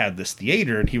he had this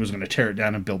theater, and he was going to tear it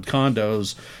down and build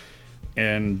condos.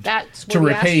 And That's to what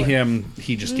he repay asked for. him,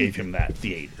 he just gave him that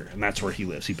theater, and that's where he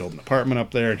lives. He built an apartment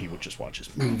up there, and he would just watch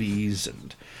his movies.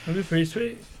 And That'd be pretty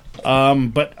sweet.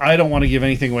 but I don't want to give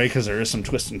anything away because there is some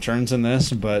twists and turns in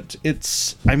this. But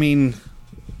it's, I mean,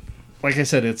 like I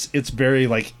said, it's very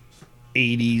like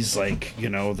 80s, like, you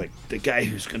know, the guy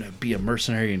who's going to be a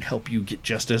mercenary and help you get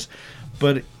justice.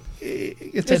 But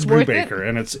it's Ed worth Brubaker,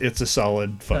 and it's a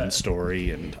solid, fun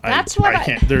story. And That's what I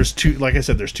can't. There's 2. Like I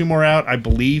said, there's 2 more out. I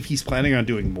believe he's planning on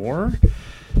doing more.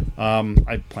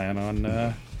 I plan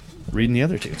on reading the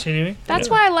other 2. Continuing. That's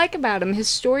what I like about him. His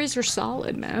stories are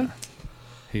solid, man.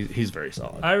 He's very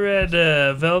solid. I read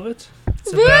Velvet.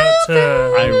 It's about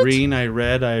Irene, I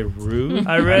read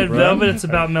Velvet. It's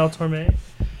about Mel Torme.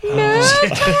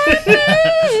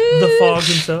 The Fog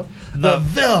himself. The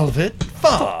Velvet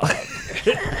Fog.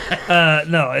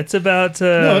 No, it's about.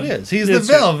 No, it is. He's the it's-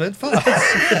 Velvet Fog.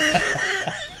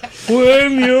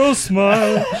 When you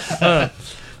smile.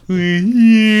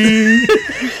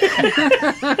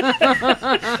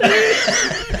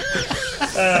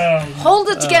 Hold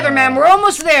it together, man. We're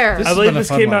almost there. I has believe been a this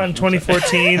fun came one. out in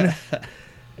 2014,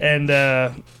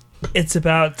 and it's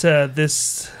about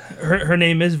this. Her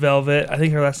name is Velvet. I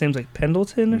think her last name's like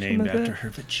Pendleton or Named something after like her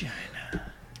vagina.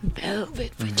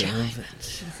 Velvet vagina.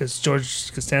 that. Because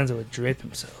George Costanza would drape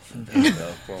himself in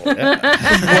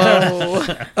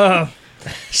velvet. Whoa.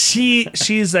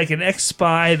 She's like an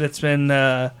ex-spy that's been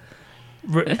out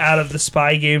of the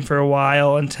spy game for a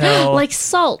while until Like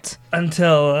Salt.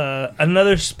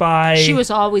 another spy. She was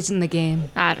always in the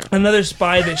game. I don't know. another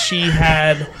spy that she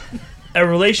had a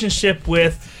relationship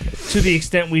with, to the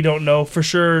extent we don't know for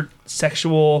sure,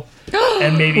 sexual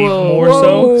and maybe more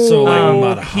so. So like Um,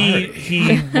 Mata he Hari.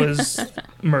 he was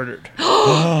murdered.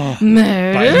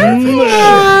 Murder?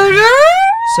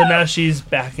 So now she's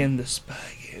back in the spy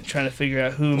game, trying to figure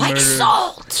out who Like murdered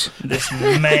salt. this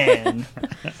man.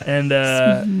 And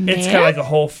it's kind of like a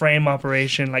whole frame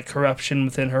operation, like corruption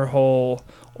within her whole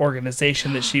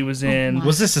organization that she was in.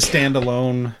 Was this a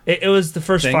standalone? It was the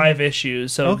first Thing? 5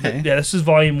 issues. So Okay. yeah, this is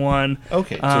volume 1.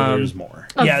 Okay, so there's more.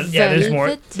 Yeah, there's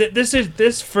more. Velvet?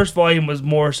 This first volume was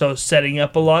more so setting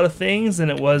up a lot of things than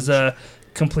it was a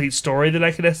complete story that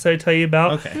I could necessarily tell you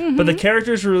about. Okay. But the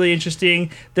characters were really interesting.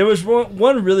 There was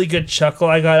one really good chuckle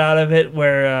I got out of it,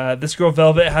 where this girl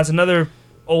Velvet has another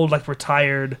old, like,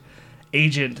 retired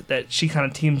agent that she kind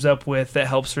of teams up with that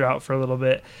helps her out for a little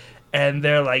bit, and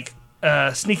they're like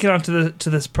sneaking onto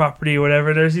this property or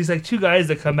whatever. There's these like 2 guys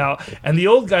that come out, and the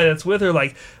old guy that's with her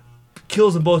like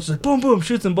kills them both. She's like boom boom,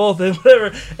 shoots them both and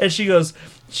whatever. And she goes,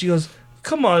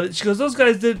 come on. She goes, those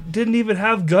guys didn't even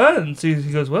have guns. He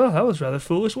goes, well, that was rather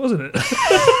foolish, wasn't it?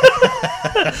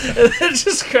 And it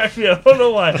just cracked me up. I don't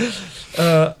know why.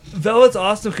 Velvet's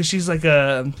awesome because she's like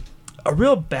a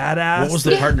real badass. What was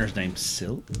the partner's name?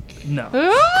 Silk? No.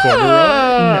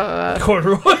 Corduroy?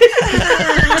 Corduroy.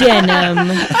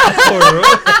 Denim. Corduroy.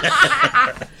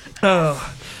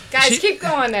 Oh. Guys, keep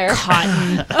going there.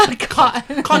 Cotton.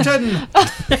 Cotton. Cotton!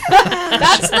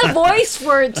 That's the voice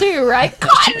for it too, right?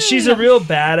 Cotton. She's a real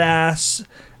badass.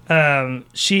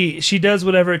 She does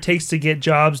whatever it takes to get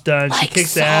jobs done. She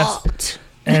kicks ass.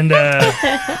 And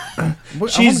I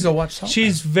want to go watch something.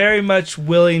 she's very much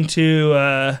willing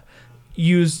to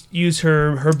use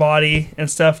her body and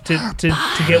stuff to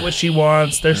get what she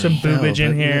wants. There's some boobage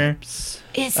in here.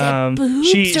 Is it boobs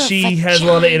She has a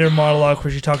lot of inner monologue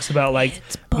where she talks about like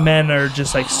men are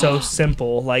just like so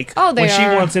simple. Like they when she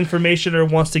are. wants information or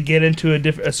wants to get into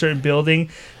a certain building,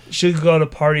 she'll go to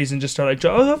parties and just start like,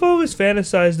 oh, I've always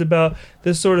fantasized about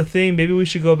this sort of thing. Maybe we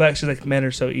should go back. She's like, men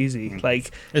are so easy.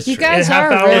 Like It's You true. guys in a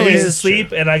half are hour really- he's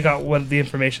asleep and I got the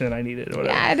information that I needed or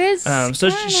whatever. Yeah, it is. So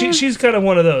she's kind of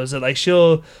one of those that like she's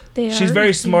They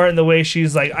very are. smart in the way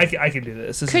she's like I can do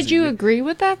this. Could you agree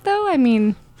with that though? I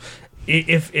mean,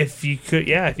 if you could,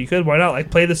 why not?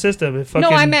 Like play the system. If fucking, no,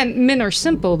 I meant men are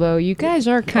simple though. You guys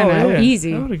are kind of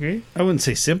easy. I would agree. I wouldn't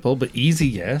say simple, but easy,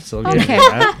 yes. I'll give Okay, you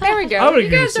that. there we go. I would You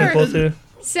agree with guys are simple too.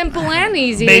 simple and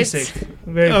easy. Basic,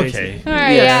 very Okay. basic. All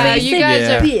right, yeah, you guys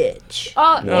Yeah. are. Bitch.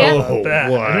 Oh, Oh, yeah.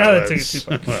 that. wow, Now that took it that's- too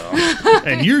far. well,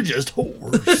 and you're just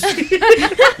whores.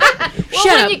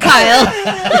 Shut up, Kyle.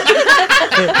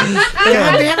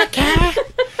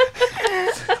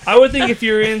 I would think if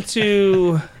you're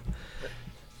into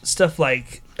stuff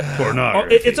like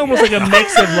Pornography. it's almost like a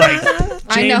mix of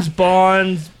like I know. James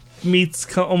Bond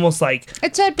meets almost like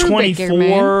It's Ed Brubaker, man.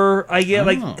 24. I get Oh.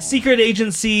 like secret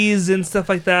agencies and stuff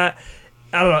like that.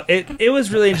 I don't know. It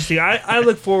was really interesting. I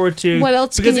look forward to What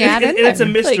else because can you add in and it's a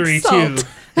there? mystery Like too. salt.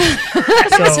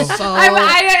 So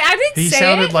I didn't He say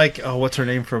sounded it. like, what's her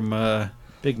name from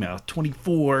Big Mouth?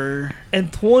 24.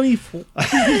 and 24.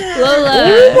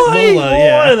 Lola. Lola,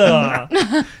 yeah.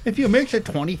 yeah. If you mix a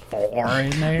 24 in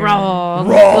there. Wrong.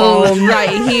 Wrong.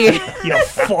 Right here. You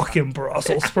fucking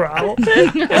Brussels sprout.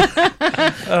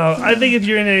 I think if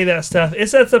you're into any of that stuff, it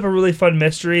sets up a really fun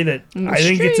mystery that I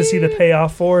didn't get to see the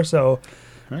payoff for, so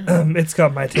it's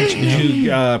got my attention. Did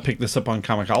you pick this up on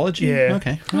Comicology? Yeah.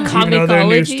 Okay. Even though their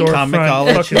new Comicology? storefront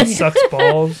Comicology. fucking sucks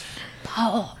balls.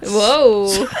 Whoa.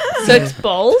 Such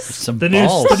balls? Some The new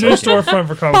balls. storefront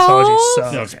for Comixology Balls?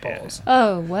 sucks Okay. balls.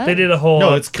 Oh, what? They did a whole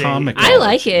No, it's update. Comicology. I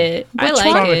like it. I Which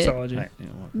like one? it. Comixology.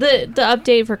 The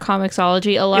update for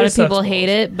Comixology, a lot It of people sucks hate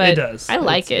balls. it, but it does. I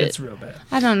like it. It's real bad.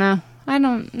 I don't know. I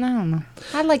don't know.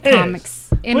 I like Anyways, comics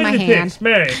in my Weekly hand. picks,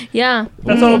 Mary. Yeah.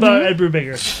 That's all about Ed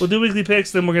Brubaker. We'll do weekly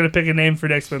picks, then we're gonna pick a name for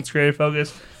next month's Creative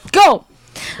Focus. Go.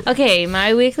 Okay,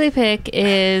 my weekly pick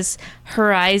is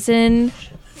Horizon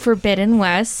Forbidden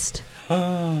West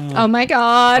Oh my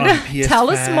God! On PS5. Tell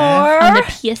us more. on the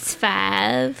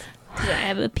PS5. 'Cause I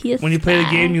have a PS5. When you play the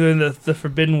game, you learn that the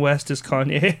Forbidden West is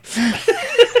Kanye.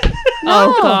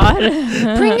 Oh God.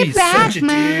 Bring it He's back, such a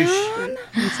man.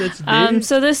 He's such a dude.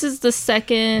 So this is the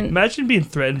second. Imagine being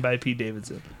threatened by Pete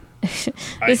Davidson.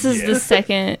 This is the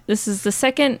second. This is the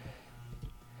second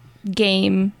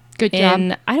game. Good job.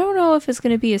 And I don't know if it's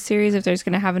going to be a series, if there's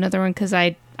going to have another one, because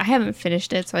I haven't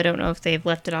finished it, so I don't know if they've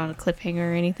left it on a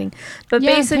cliffhanger or anything. But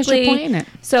Yeah, 'cause you're basically, playing it.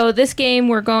 so this game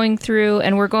we're going through,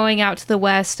 and we're going out to the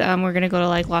west. We're going to go to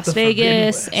like Las The Forbidden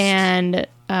Vegas, West. and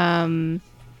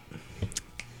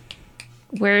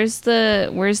where's the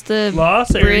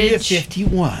Lost Area bridge?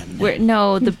 51. Where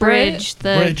no, the bridge,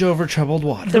 the Bridge over troubled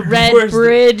water. the red Where's the-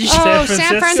 bridge, Oh, San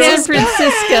San Francisco? San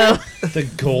Francisco. the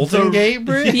Golden Gate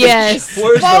Bridge? Yes.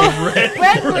 Where's the red?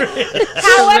 However,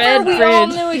 red we all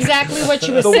bridge. knew exactly what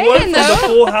you were The one saying, from the though.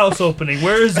 Full House opening.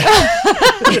 Where is it?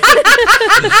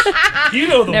 You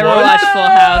know the Never one. watched Full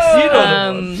House. You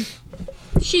know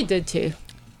the She did too.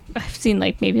 I've seen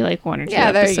like maybe like one or two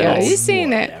Yeah, there you go. episodes. You've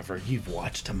seen it. Whatever. You've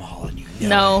watched them all and you know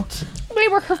No. it. We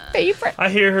were her favorite. I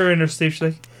hear her in her sleep. She's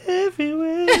like,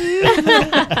 everywhere.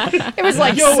 It was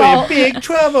like You're in salt. big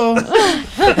trouble.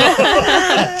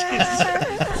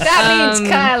 That means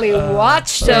Kylie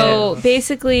watched So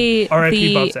basically,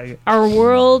 R.I.P. Bob Saget. our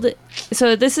world.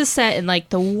 So this is set in like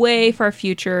the way far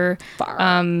future.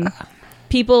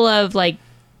 People of like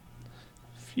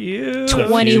Future.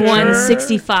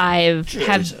 2165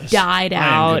 have Jesus. died I am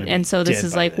out, gonna be and so this dead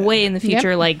is by like then. way in the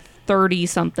future, Yep. like 30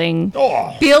 something.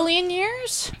 Oh, Billion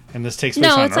years? and this takes place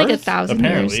on No, Earth? it's like 1,000 years.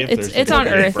 Apparently, if It's there's on a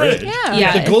Golden Earth. Bridge. Yeah.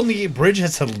 Yeah, The Golden Gate Bridge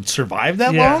has to survive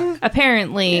that Yeah. long?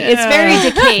 apparently Yeah. it's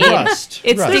very decayed. Rust.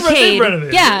 It's Rust. decayed.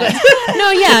 renovated. Yeah.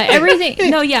 No, yeah, everything.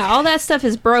 No, yeah, all that stuff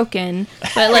is broken,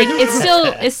 but like it's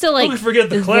still like Who could forget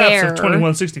the collapse there. of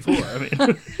 2164? I mean,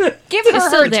 Give It's her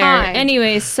still her there. time.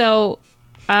 Anyway, so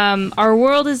our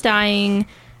world is dying.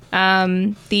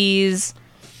 These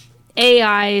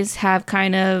AIs have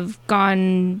kind of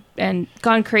gone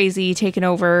crazy, taken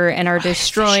over, and are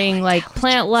destroying like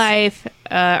plant life.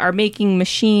 Are making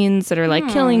machines that are like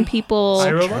killing people.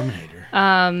 iRobot?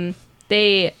 Terminator.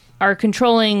 They are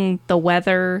controlling the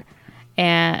weather,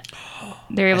 and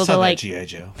they're I able saw to that like G.I.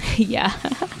 Joe. yeah.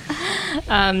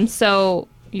 So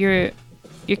your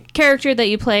character that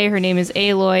you play, her name is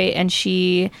Aloy, and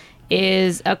she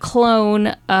is a clone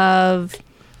of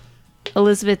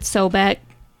Elizabeth Sobeck,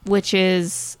 which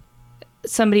is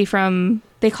somebody from,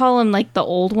 they call them like the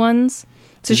old ones.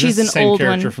 So Is she's this an the same old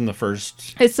character one. from the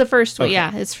first. It's the first one, Okay.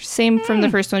 yeah. It's same from the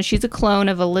first one. She's a clone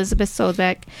of Elizabeth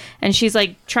Sobeck, and she's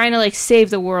like trying to like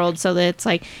save the world so that it's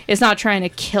like it's not trying to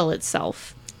kill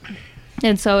itself.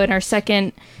 And so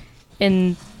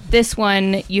in this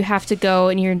one, you have to go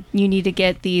and you need to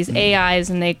get these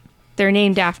AIs, and they're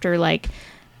named after like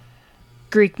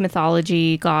Greek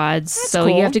mythology gods. So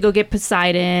cool. you have to go get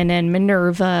Poseidon and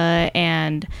Minerva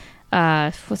and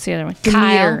what's the other one?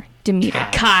 Kyle. Demeter.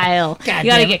 Kyle. You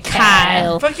gotta get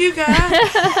Kyle. Fuck you,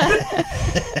 guys.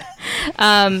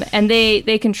 And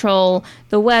they control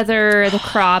the weather, the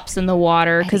crops, and the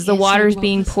water, because the water's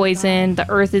being poisoned, the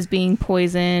earth is being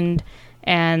poisoned,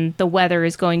 and the weather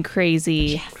is going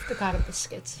crazy. The God of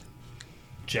Biscuits.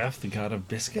 Jeff, the God of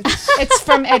Biscuits? It's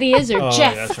from Eddie Izzard. Oh,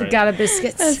 Jeff, that's the right. God of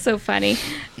Biscuits. That's so funny.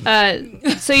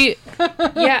 So you,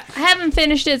 yeah, I haven't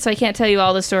finished it, so I can't tell you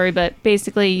all the story. But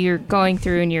basically, you're going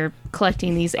through and you're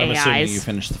collecting these I'm assuming AIs. you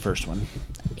finished the first one.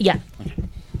 Yeah.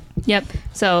 Yep.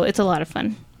 So it's a lot of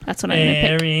fun. That's what I'm gonna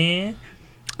pick. Mary.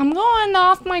 I'm going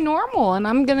off my normal, and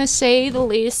I'm gonna say the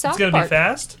latest South It's gonna Park. be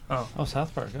fast. Oh, Oh,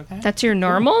 South Park. Okay. That's your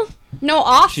normal? No,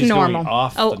 off She's normal. going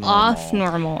off. Oh, the normal. off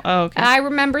normal. Oh, okay. I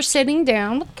remember sitting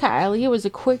down with Kylie. It was a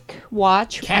quick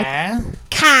watch. Cat.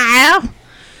 Kyle.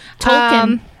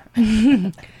 Tolkien.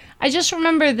 I just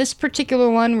remember this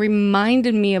particular one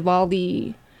reminded me of all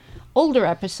the older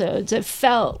episodes. It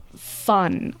felt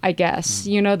fun, I guess.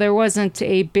 You know, there wasn't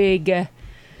a big.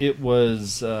 It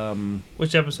was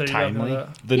which episode are you talking timely.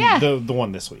 about? The, Yeah. the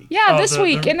one this week. Yeah, Oh, this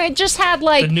week, and it just had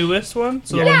like. The newest one?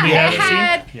 So Yeah. the one we Yeah, it haven't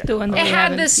had. seen? The one that It we had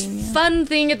haven't this seen yet. fun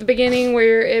thing at the beginning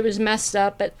where it was messed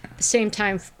up, but at the same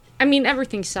time, I mean,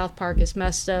 everything South Park is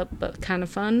messed up, but kind of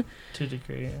fun. To a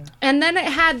degree, yeah. And then it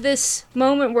had this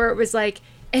moment where it was like,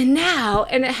 and now,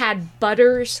 and it had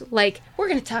Butters, like we're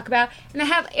gonna talk about, and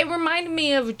it reminded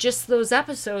me of just those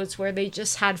episodes where they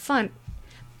just had fun.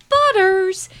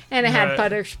 Butters, and it had Right.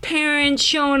 Butters' parents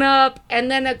showing up,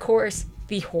 and then of course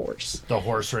the horse. The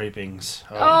horse rapings.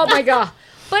 Oh my god!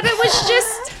 But it was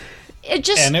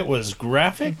just, And it was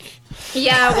graphic.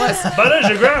 yeah, it was. But as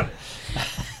you're grounded.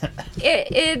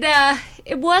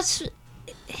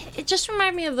 It just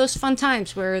reminded me of those fun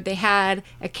times where they had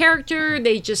a character.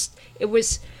 It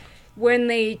was when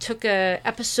they took a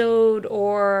episode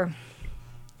or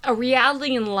a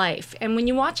reality in life. And when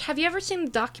you watch, have you ever seen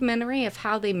the documentary of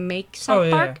how they make South Oh,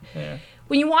 yeah. Park? Yeah.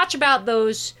 When you watch about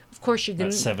those, of course you didn't.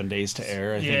 That's 7 days to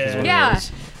air, I think Yeah. is what Yeah. it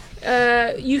is.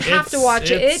 You have to watch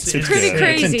it. It's pretty good.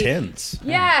 crazy. It's intense.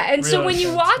 Yeah, and so Real when you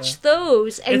intense, watch yeah.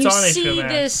 those and It's you on see HBO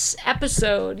Max. this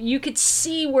episode, you could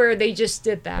see where they just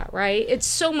did that, right? It's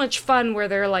so much fun where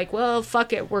they're like, well,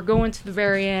 fuck it, we're going to the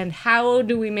very end. How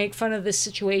do we make fun of this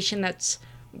situation that's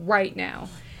right now?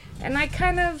 And I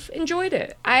kind of enjoyed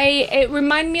it. It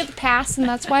reminded me of the past, and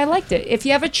that's why I liked it. If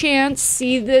you have a chance,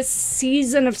 see this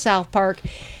season of South Park.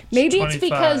 Maybe it's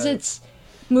because 25. it's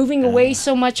moving away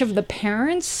so much of the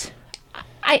parents.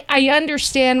 I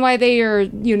understand why they are,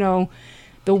 you know,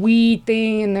 the weed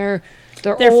thing, and they're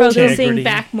They're old. focusing Integrity.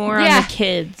 back more on Yeah. the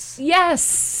kids.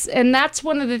 Yes, and that's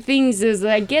one of the things is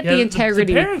that I get Yeah, the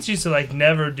integrity. The parents used to like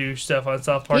never do stuff on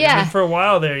South Park. Yeah. And then for a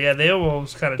while there, yeah, they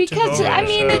almost kind of took Because over I the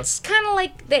mean, show. it's kind of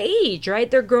like the age, right?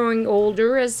 They're growing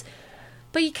older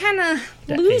but you kind of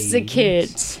lose the age.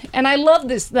 kids. And I love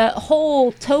this. The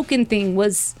whole token thing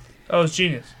was, Oh, it's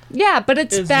genius. yeah, but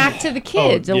it's Is- back to the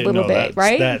kids a little bit,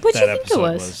 right? What'd you think it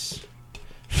was?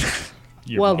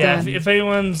 You're Well wrong. Yeah, done. if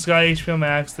anyone's got HBO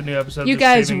Max, the new episodes You are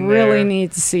guys streaming really there.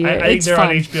 need to see it. I think It's they're fun.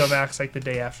 on HBO Max like the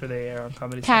day after they air on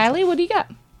Comedy Central. Kylie, what do you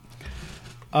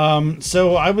got?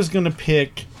 So I was gonna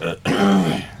pick.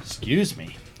 Excuse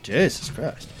me, Jesus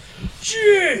Christ.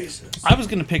 Jesus. I was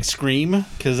gonna pick Scream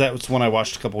because that was one I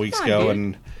watched a couple weeks Come on, ago, dude.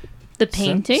 and The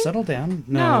painting? settle down.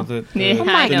 No. Yeah, Oh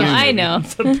my I God.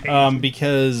 know.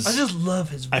 Because I just love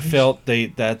his. I felt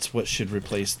that's what should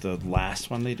replace the last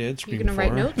one they did. Scream gonna 4.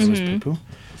 write notes? It was poo-poo.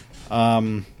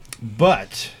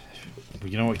 But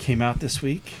you know what came out this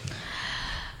week?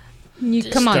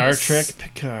 Come on. Star Trek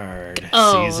Picard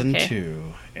season 2,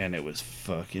 and it was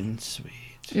fucking sweet.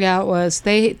 Yeah, it was.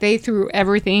 They threw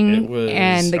everything It was-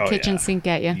 and the oh, kitchen yeah. sink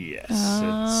at you. Yes,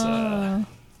 it's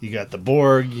you got the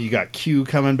Borg, you got Q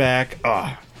coming back.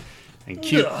 And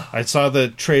Q. Ugh. I saw the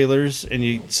trailers, and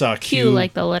you saw Q. Q,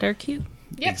 like the letter Q?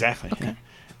 Yep. Exactly. Yeah.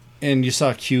 And you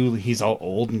saw Q. He's all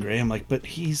old and gray. I'm like, but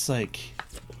he's a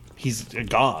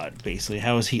god, basically.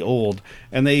 How is he old?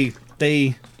 And they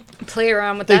Play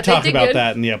around with They that. talk did about good.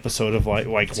 that in the episode of like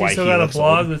why He he still got a looks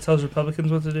blog old. that tells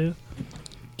Republicans what to do.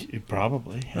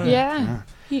 Probably. Yeah.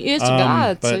 He is a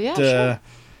god, so yeah, sure.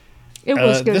 It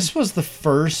was good. This was the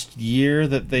first year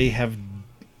that they have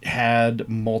had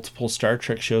multiple Star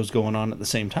Trek shows going on at the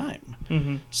same time.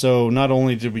 Mm-hmm. So not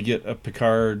only did we get a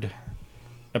Picard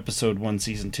episode 1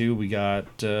 season 2, we got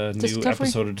a new Discovery.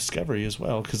 episode of Discovery as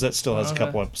well, because that still has a Okay.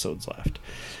 couple episodes left.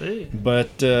 See. But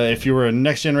if you were a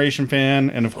Next Generation fan,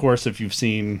 and of course if you've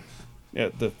seen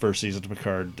the first season of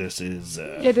Picard, this is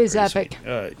It is pretty epic.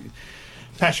 sweet.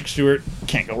 Patrick Stewart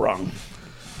can't go wrong.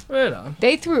 Right on.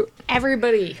 They threw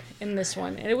everybody in this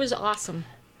one, and it was awesome.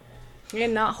 You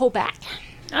did not hold back.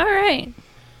 All right.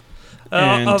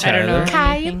 And I'll, I don't know.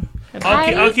 Kyle? anything about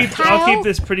I'll it. I'll keep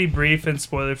this pretty brief and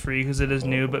spoiler free because it is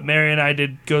new. But Mary and I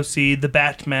did go see The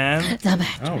Batman. The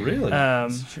back. Oh, really?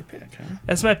 That's your pick, huh?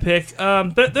 That's my pick.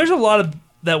 But there's a lot of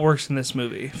that works in this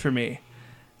movie for me.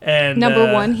 And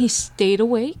Number one, he stayed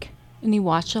awake and he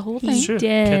watched the whole thing. sure,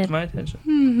 did. kept my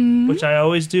attention, which I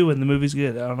always do when the movie's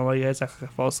good. I don't know why you guys act like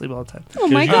I fall asleep all the time. Oh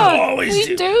my you god, always we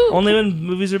do. do. Only when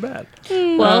movies are bad.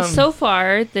 Well, Um, so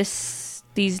far,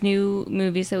 these new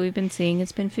movies that we've been seeing,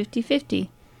 it's been 50-50.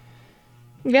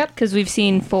 Yep. Because we've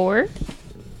seen 4,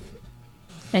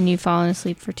 and you've fallen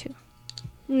asleep for 2.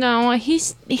 No,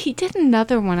 he did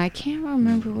another one. I can't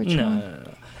remember which No, one. no,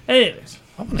 no. Anyways,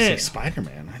 I want to Yeah. see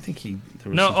Spider-Man. I think there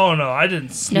was no. some- Oh no, I didn't.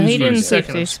 Snooze No, he for a didn't sleep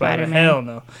second through of Spider-Man. Spider-Man. Hell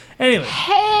no. Anyway,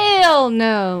 Hell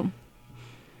no.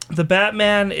 the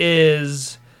Batman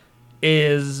is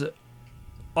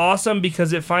awesome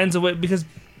because it finds a way, because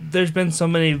there's been so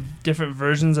many different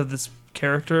versions of this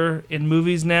character in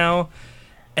movies now,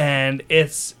 and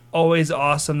it's always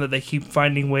awesome that they keep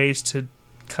finding ways to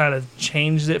kind of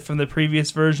change it from the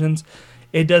previous versions.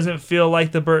 It doesn't feel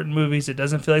like the Burton movies. It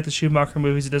doesn't feel like the Schumacher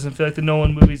movies. It doesn't feel like the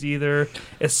Nolan movies either.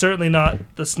 It's certainly not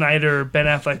the Snyder, Ben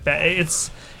Affleck.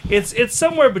 It's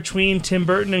somewhere between Tim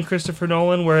Burton and Christopher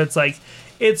Nolan, where it's like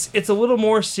it's a little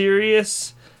more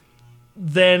serious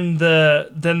than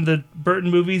the Burton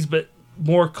movies, but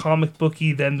more comic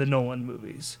booky than the Nolan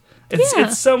movies.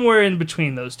 It's somewhere in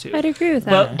between those two. I'd agree with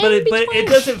that. But it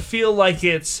doesn't feel like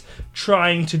it's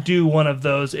trying to do one of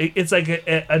those. It's like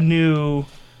a new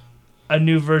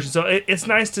version. So it's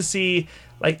nice to see,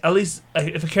 like, at least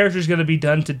if a character is going to be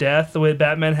done to death the way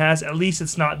Batman has, at least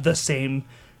it's not the same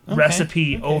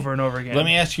recipe over and over again. Let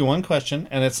me ask you one question,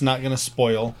 and it's not going to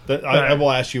spoil. I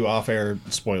will ask you off-air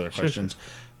spoiler questions.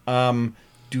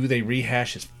 Do they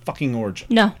rehash his fucking origin?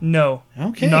 No. No.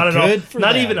 Okay, Not at all. good for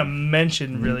Not them. even a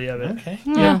mention, really, of it. Okay.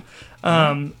 Yeah.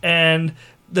 And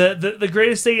the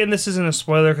greatest thing, and this isn't a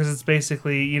spoiler because it's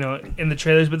basically in the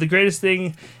trailers, but the greatest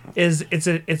thing is it's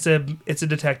a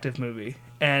detective movie,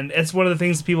 and it's one of the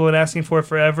things people have been asking for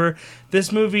forever.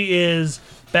 This movie is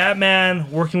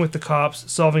Batman working with the cops,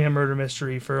 solving a murder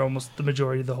mystery for almost the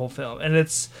majority of the whole film, and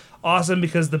it's awesome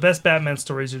because the best Batman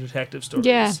stories are detective stories.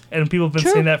 Yeah. And people have been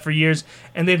True. saying that for years,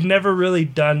 and they've never really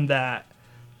done that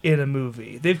in a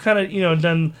movie. They've kind of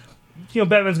done.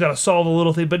 Batman's got to solve a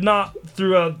little thing, but not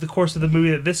throughout the course of the movie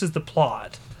that this is the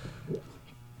plot.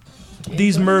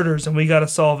 These murders, and we got to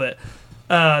solve it.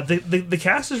 The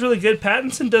cast is really good.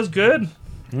 Pattinson does good.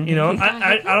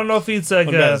 I don't know if he's like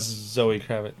What about Zoe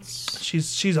Kravitz?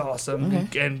 she's awesome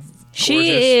and She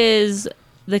gorgeous. is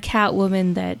the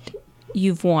Catwoman that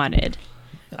you've wanted.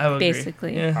 I would agree.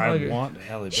 basically. Yeah, I I agree. want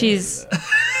Halle Berry. She's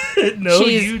No,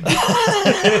 she's- you.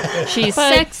 she's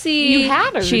But sexy. you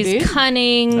had her, she's dude.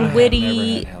 cunning, I have witty.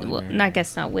 never had Halle Well, Berry. I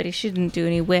guess not witty. She didn't do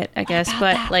any wit, I guess.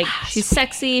 But like, she's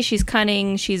sexy. She's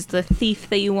cunning. She's the thief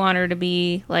that you want her to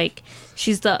be. Like,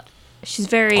 she's the She's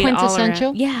very Quintessential?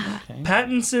 all around. Yeah.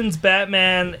 Pattinson's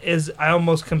Batman is I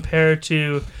almost compare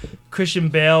to Christian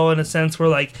Bale in a sense where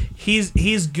like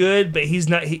he's good, but he's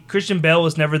not. Christian Bale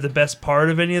was never the best part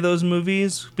of any of those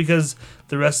movies because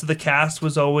the rest of the cast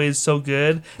was always so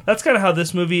good. That's kind of how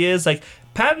this movie is. Like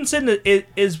Pattinson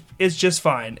is just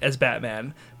fine as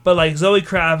Batman, but like Zoe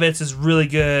Kravitz is really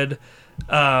good.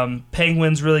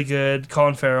 Penguin's really good.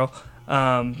 Colin Farrell.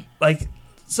 Like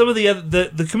some of the other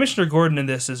the Commissioner Gordon in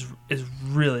this is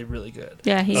really really good.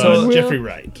 Yeah, he's Jeffrey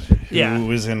Wright, who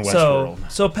was in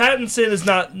Westworld. So Pattinson is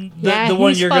not the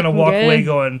one you're gonna walk away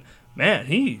going, man,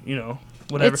 he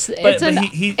whatever. It's an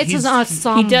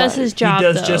ensemble. he does his job. He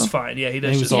does though. just fine. Yeah, he does.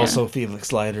 And he was just also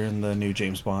Felix Leiter in the new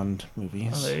James Bond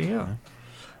movies. Oh, there you go.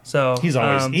 So he's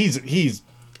always he's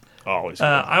always. Good.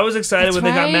 I was excited That's when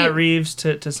they got right. Matt Reeves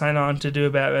to sign on to do a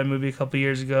Batman movie a couple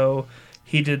years ago.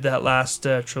 He did that last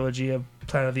trilogy of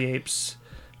Planet of the Apes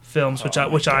films, which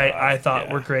I thought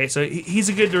were great. So he's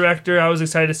a good director. I was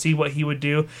excited to see what he would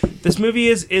do. This movie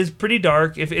is pretty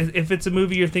dark. If it's a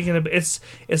movie you're thinking of, it's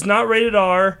not rated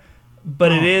R,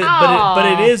 but it is but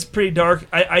it is pretty dark.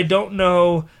 I don't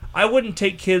know. I wouldn't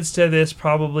take kids to this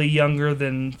probably younger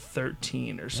than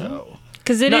 13 or so.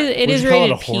 Because it Not- is Would you call it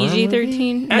rated a horror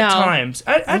PG-13. At No. times.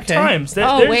 At Okay. times.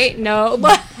 Oh There's- wait, no.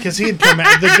 Because he had come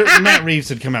out, Matt Reeves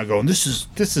had come out going, "This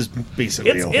is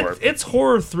basically a horror." It's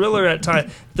horror thriller at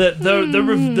times.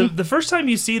 The first time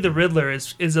you see the Riddler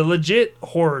is a legit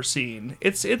horror scene.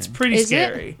 It's pretty Is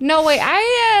scary. it? No, wait.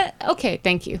 Okay,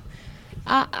 thank you.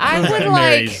 I would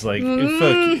Mary's like, "Fuck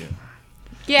you."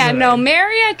 Yeah, no,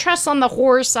 Mary, I trust on the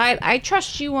horror side. I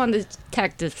trust you on the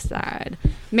detective side.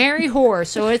 Mary horror.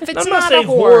 So if it's I'm not not a saying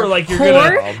horror, horror like you're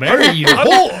gonna. Oh, Mary, you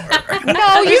whore!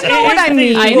 no, you know what I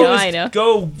mean. I know.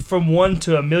 Go from 1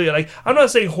 to a million. Like I'm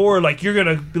not saying horror like you're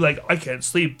gonna be like I can't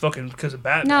sleep fucking because of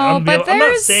Batman. No, I'm but not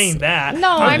there's- saying that.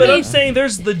 No, I but I'm mean- saying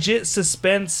there's legit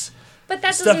suspense But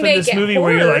that stuff doesn't in make this it movie horror.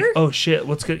 where you're like, oh shit,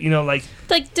 what's good? Like.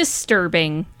 Like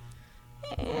disturbing.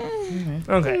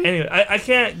 Okay. Anyway, I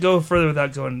can't go further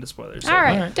without going into spoilers. So All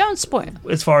right, don't spoil.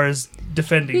 As far as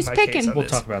defending Who's my picking? case on We'll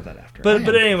this. talk about that after.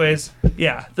 But anyways,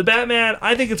 yeah, the Batman.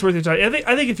 I think it's worth your time.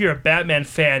 I think if you're a Batman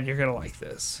fan, you're gonna like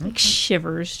this. Like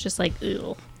shivers. Just like,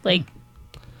 ew. Like,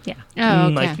 yeah. Oh,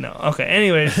 okay. Like no. Okay.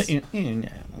 Anyways,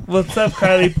 let's have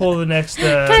Kylie pull the next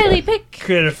Kylie, pick.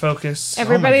 creator focus.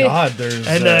 Everybody, Oh my God, there's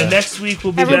And next week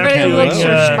we'll be everybody back looks doing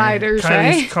for spiders,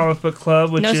 Kylie's right? comic book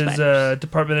club, which No is spiders.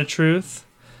 Department of Truth.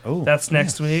 oh, That's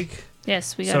next week.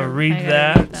 Yes, we got So read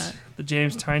that. The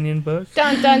James Tynion book.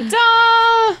 Dun dun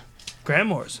dun. Grant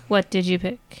Morrison. What did you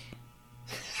pick?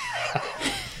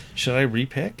 should I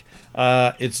repick?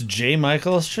 It's J.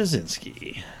 Michael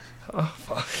Straczynski. All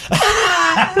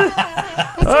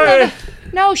right.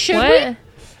 No, should we? What?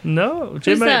 No.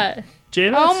 J. Who's Mi- that?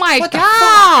 Janos? Oh my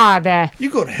God! You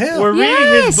go to hell. We're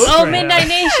reading his book Oh, right Midnight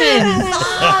now. Nation.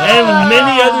 And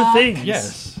many other things.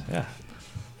 Yes. Yeah.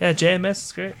 Yeah, JMS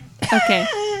is great.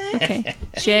 Okay.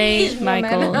 J.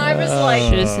 Michael. I was like,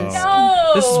 Straczynski.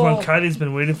 no. This is one Kylie's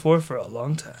been waiting for a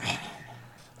long time.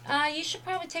 You should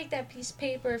probably take that piece of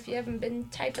paper if you haven't been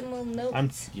typing little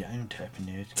notes. I'm typing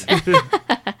it.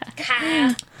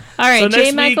 All right, So J.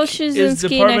 next Michael week is Straczynski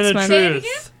Department next of month.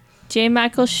 Truth. J.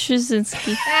 Michael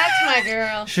Straczynski. That's my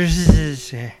girl.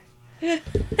 Straczynski.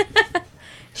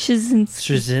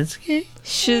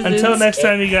 Until next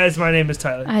time, you guys, my name is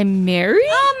Tyler. I'm married?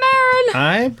 Oh, Marin.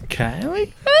 I'm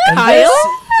Kylie. And this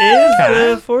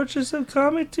is the Fortress of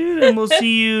Comic Dude, and we'll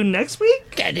see you next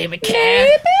week. God damn it,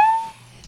 Cat.